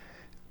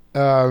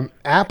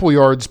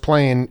 Appleyard's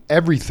playing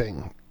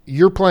everything.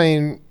 You're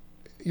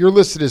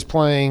listed as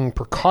playing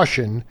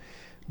percussion,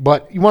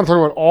 but you want to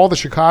talk about all the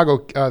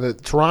the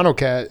Toronto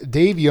cat,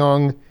 Dave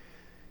Young,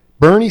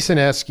 Bernie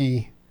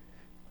Sineski,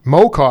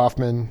 Mo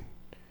Kaufman,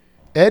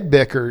 Ed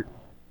Bickert,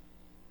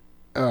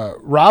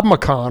 Rob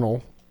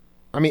McConnell.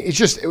 I mean, it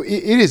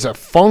is a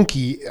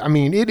funky,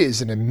 it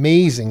is an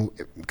amazing,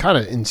 kind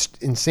of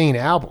insane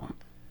album.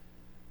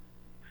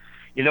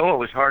 You know what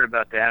was hard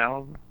about that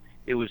album?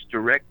 It was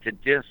direct to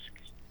disc.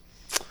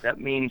 That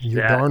means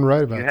You're darn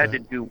right about you had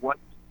that. to do one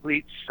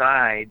complete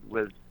side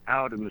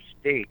without a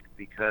mistake,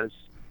 because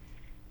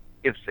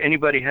if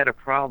anybody had a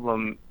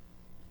problem,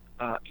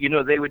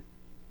 they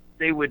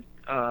would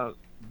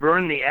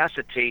burn the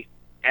acetate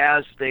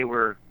as they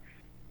were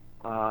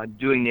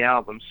doing the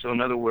album. So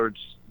in other words,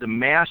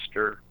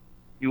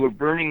 you were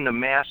burning the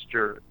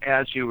master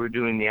as you were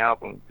doing the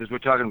album, because we're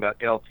talking about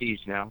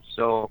LPs now.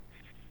 So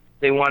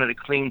they wanted a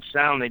clean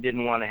sound. They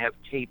didn't want to have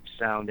tape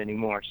sound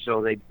anymore.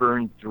 So they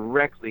burned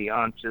directly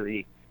onto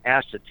the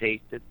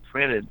acetate that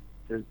printed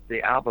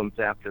the albums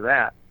after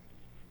that.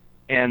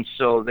 And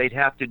so they'd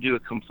have to do a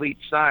complete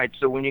side.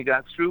 So when you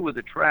got through with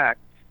the track,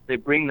 they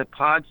bring the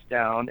pods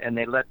down and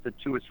they let the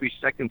 2 or 3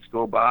 seconds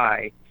go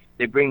by.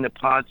 They bring the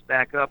pods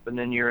back up, and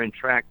then you're in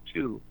track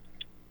 2.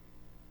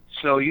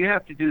 So you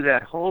have to do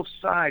that whole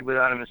side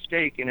without a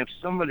mistake. And if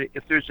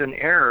there's an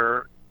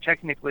error,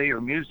 technically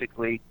or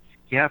musically,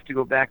 you have to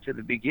go back to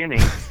the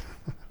beginning.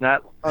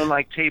 Not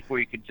unlike tape where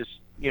you could just,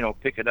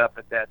 pick it up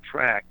at that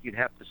track. You'd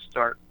have to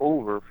start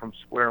over from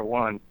square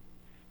one.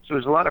 So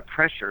there's a lot of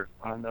pressure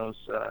on those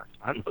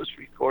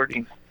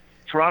recordings.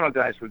 Toronto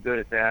guys were good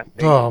at that.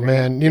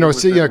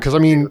 Because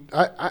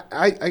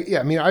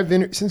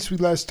since we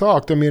last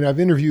talked, I've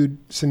interviewed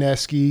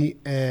Sineski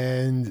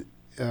and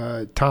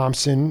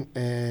Thompson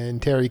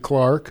and Terry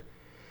Clark.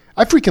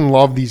 I freaking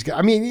love these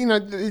guys.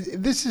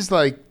 This is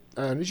like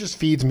it just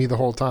feeds me the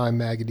whole time,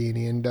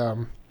 Magadini. And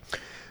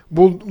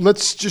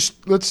let's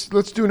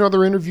do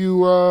another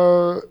interview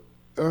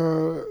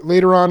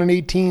later on in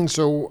 18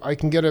 so I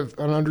can get an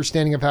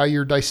understanding of how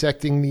you're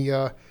dissecting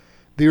the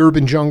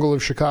urban jungle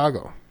of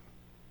Chicago.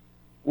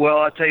 Well,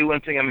 I'll tell you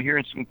one thing. I'm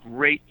hearing some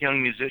great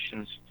young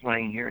musicians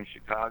playing here in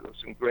Chicago.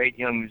 Some great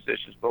young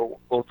musicians,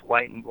 both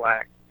white and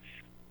black.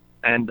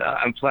 And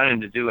I'm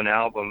planning to do an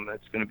album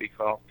that's going to be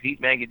called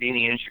Pete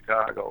Magadini in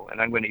Chicago.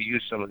 And I'm going to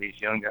use some of these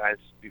young guys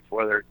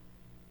before they're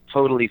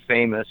totally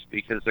famous,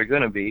 because they're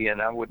going to be,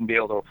 and I wouldn't be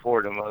able to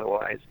afford them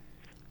otherwise.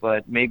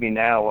 But maybe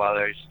now, while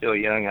they're still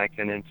young, I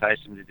can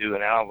entice them to do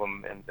an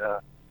album.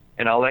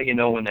 And I'll let you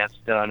know when that's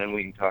done, and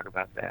we can talk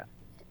about that.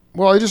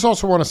 Well, I just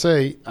also want to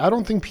say, I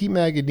don't think Pete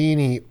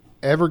Magadini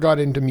ever got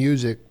into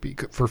music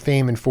for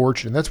fame and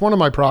fortune. That's one of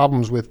my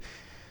problems with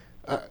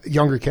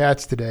younger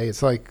cats today.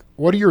 It's like,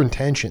 what are your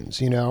intentions,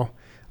 you know?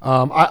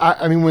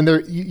 I mean, when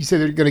you say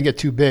they're going to get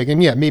too big,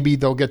 and yeah, maybe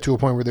they'll get to a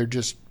point where they're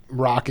just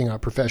rocking a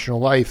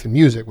professional life in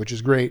music, which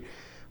is great.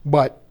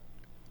 But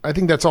I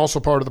think that's also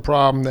part of the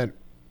problem that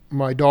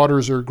my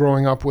daughters are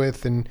growing up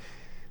with, and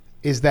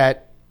is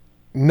that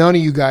none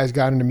of you guys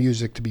got into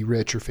music to be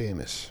rich or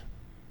famous.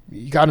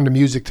 You got into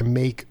music to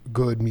make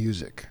good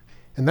music,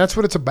 and that's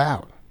what it's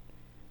about.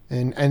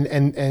 And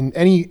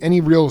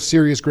any real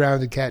serious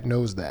grounded cat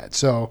knows that.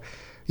 So,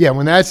 yeah,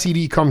 when that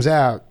CD comes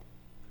out,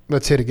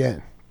 let's hit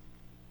again.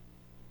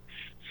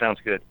 Sounds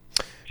good.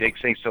 Jake,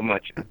 thanks so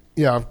much.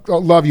 Yeah, I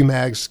love you,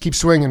 Mags. Keep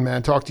swinging,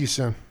 man. Talk to you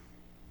soon.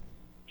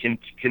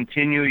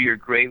 Continue your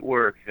great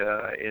work.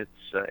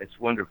 It's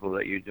wonderful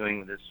that you're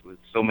doing this with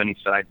so many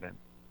sidemen.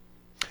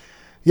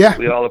 Yeah,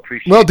 we all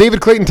appreciate. Well, David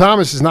Clayton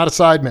Thomas is not a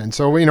sideman,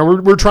 so you know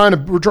we're trying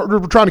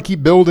to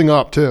keep building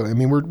up too. I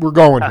mean, we're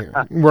going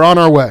here. We're on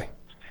our way.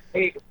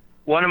 Hey,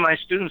 one of my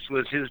students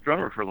was his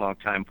drummer for a long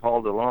time,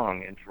 Paul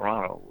DeLong in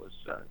Toronto.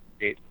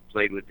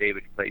 Played with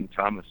David Clayton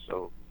Thomas,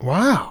 so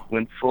wow,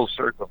 went full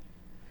circle.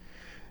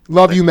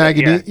 Love you,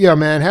 Maggie. Yeah,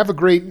 man. Have a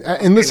great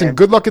and listen. Hey,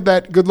 good luck at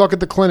that. Good luck at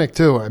the clinic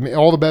too. I mean,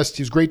 all the best.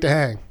 He was great to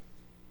hang.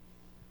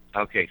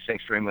 Okay,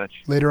 thanks very much.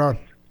 Later on.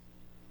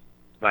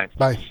 Bye.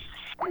 Bye.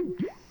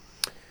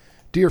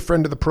 Dear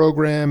friend of the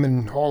program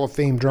and Hall of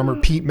Fame drummer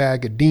Pete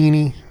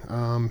Magadini.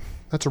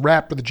 That's a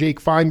wrap for the Jake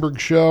Feinberg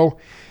Show.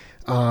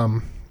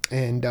 And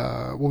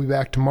we'll be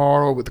back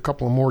tomorrow with a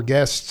couple of more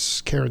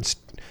guests, Karen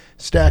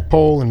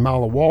Stackpole and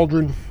Mala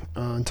Waldron.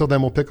 Until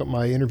then, we'll pick up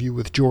my interview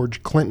with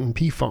George Clinton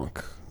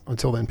P-Funk.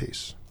 Until then,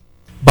 peace.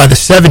 By the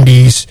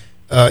 70s,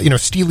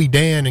 Steely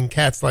Dan and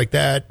cats like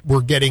that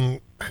were getting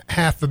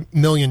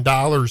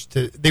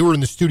 $500,000 they were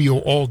in the studio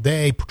all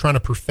day trying to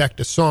perfect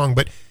a song.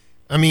 But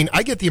I mean,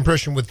 I get the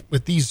impression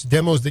with these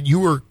demos that you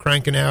were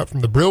cranking out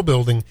from the Brill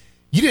Building,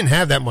 you didn't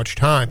have that much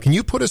time. Can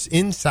you put us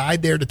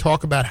inside there to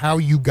talk about how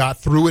you got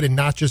through it, and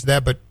not just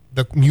that, but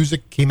the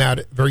music came out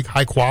at very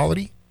high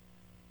quality?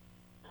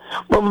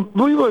 Well,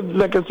 we were,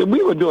 like I said,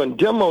 we were doing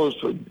demos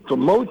for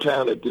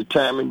Motown at the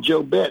time, and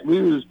Joe Bett.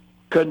 We was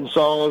cutting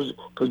songs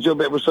because Joe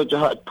Bett was such a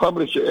hot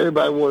publisher.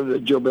 Everybody wanted a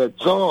Joe Bett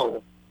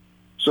song.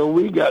 So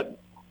we got,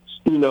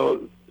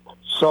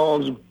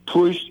 songs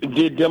pushed,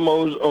 did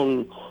demos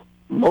on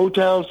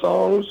Motown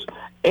songs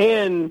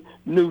and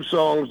new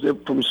songs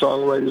from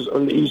songwriters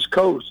on the East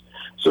Coast.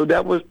 So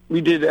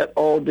we did that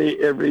all day,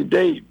 every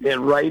day. We had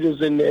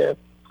writers in there,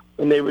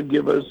 and they would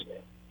give us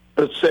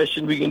a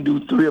session. We can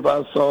do 3 of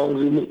our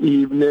songs in the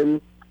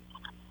evening.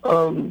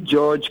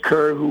 George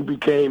Kerr, who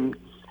became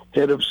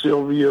head of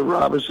Sylvia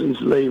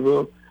Robinson's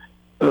label,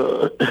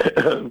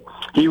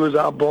 he was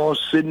our boss.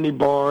 Sidney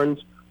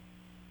Barnes,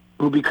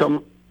 who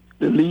become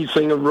the lead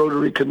singer of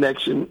Rotary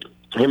Connection,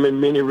 him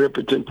and Minnie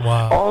Riperton.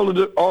 Wow. All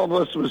of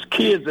us was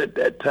kids at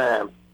that time.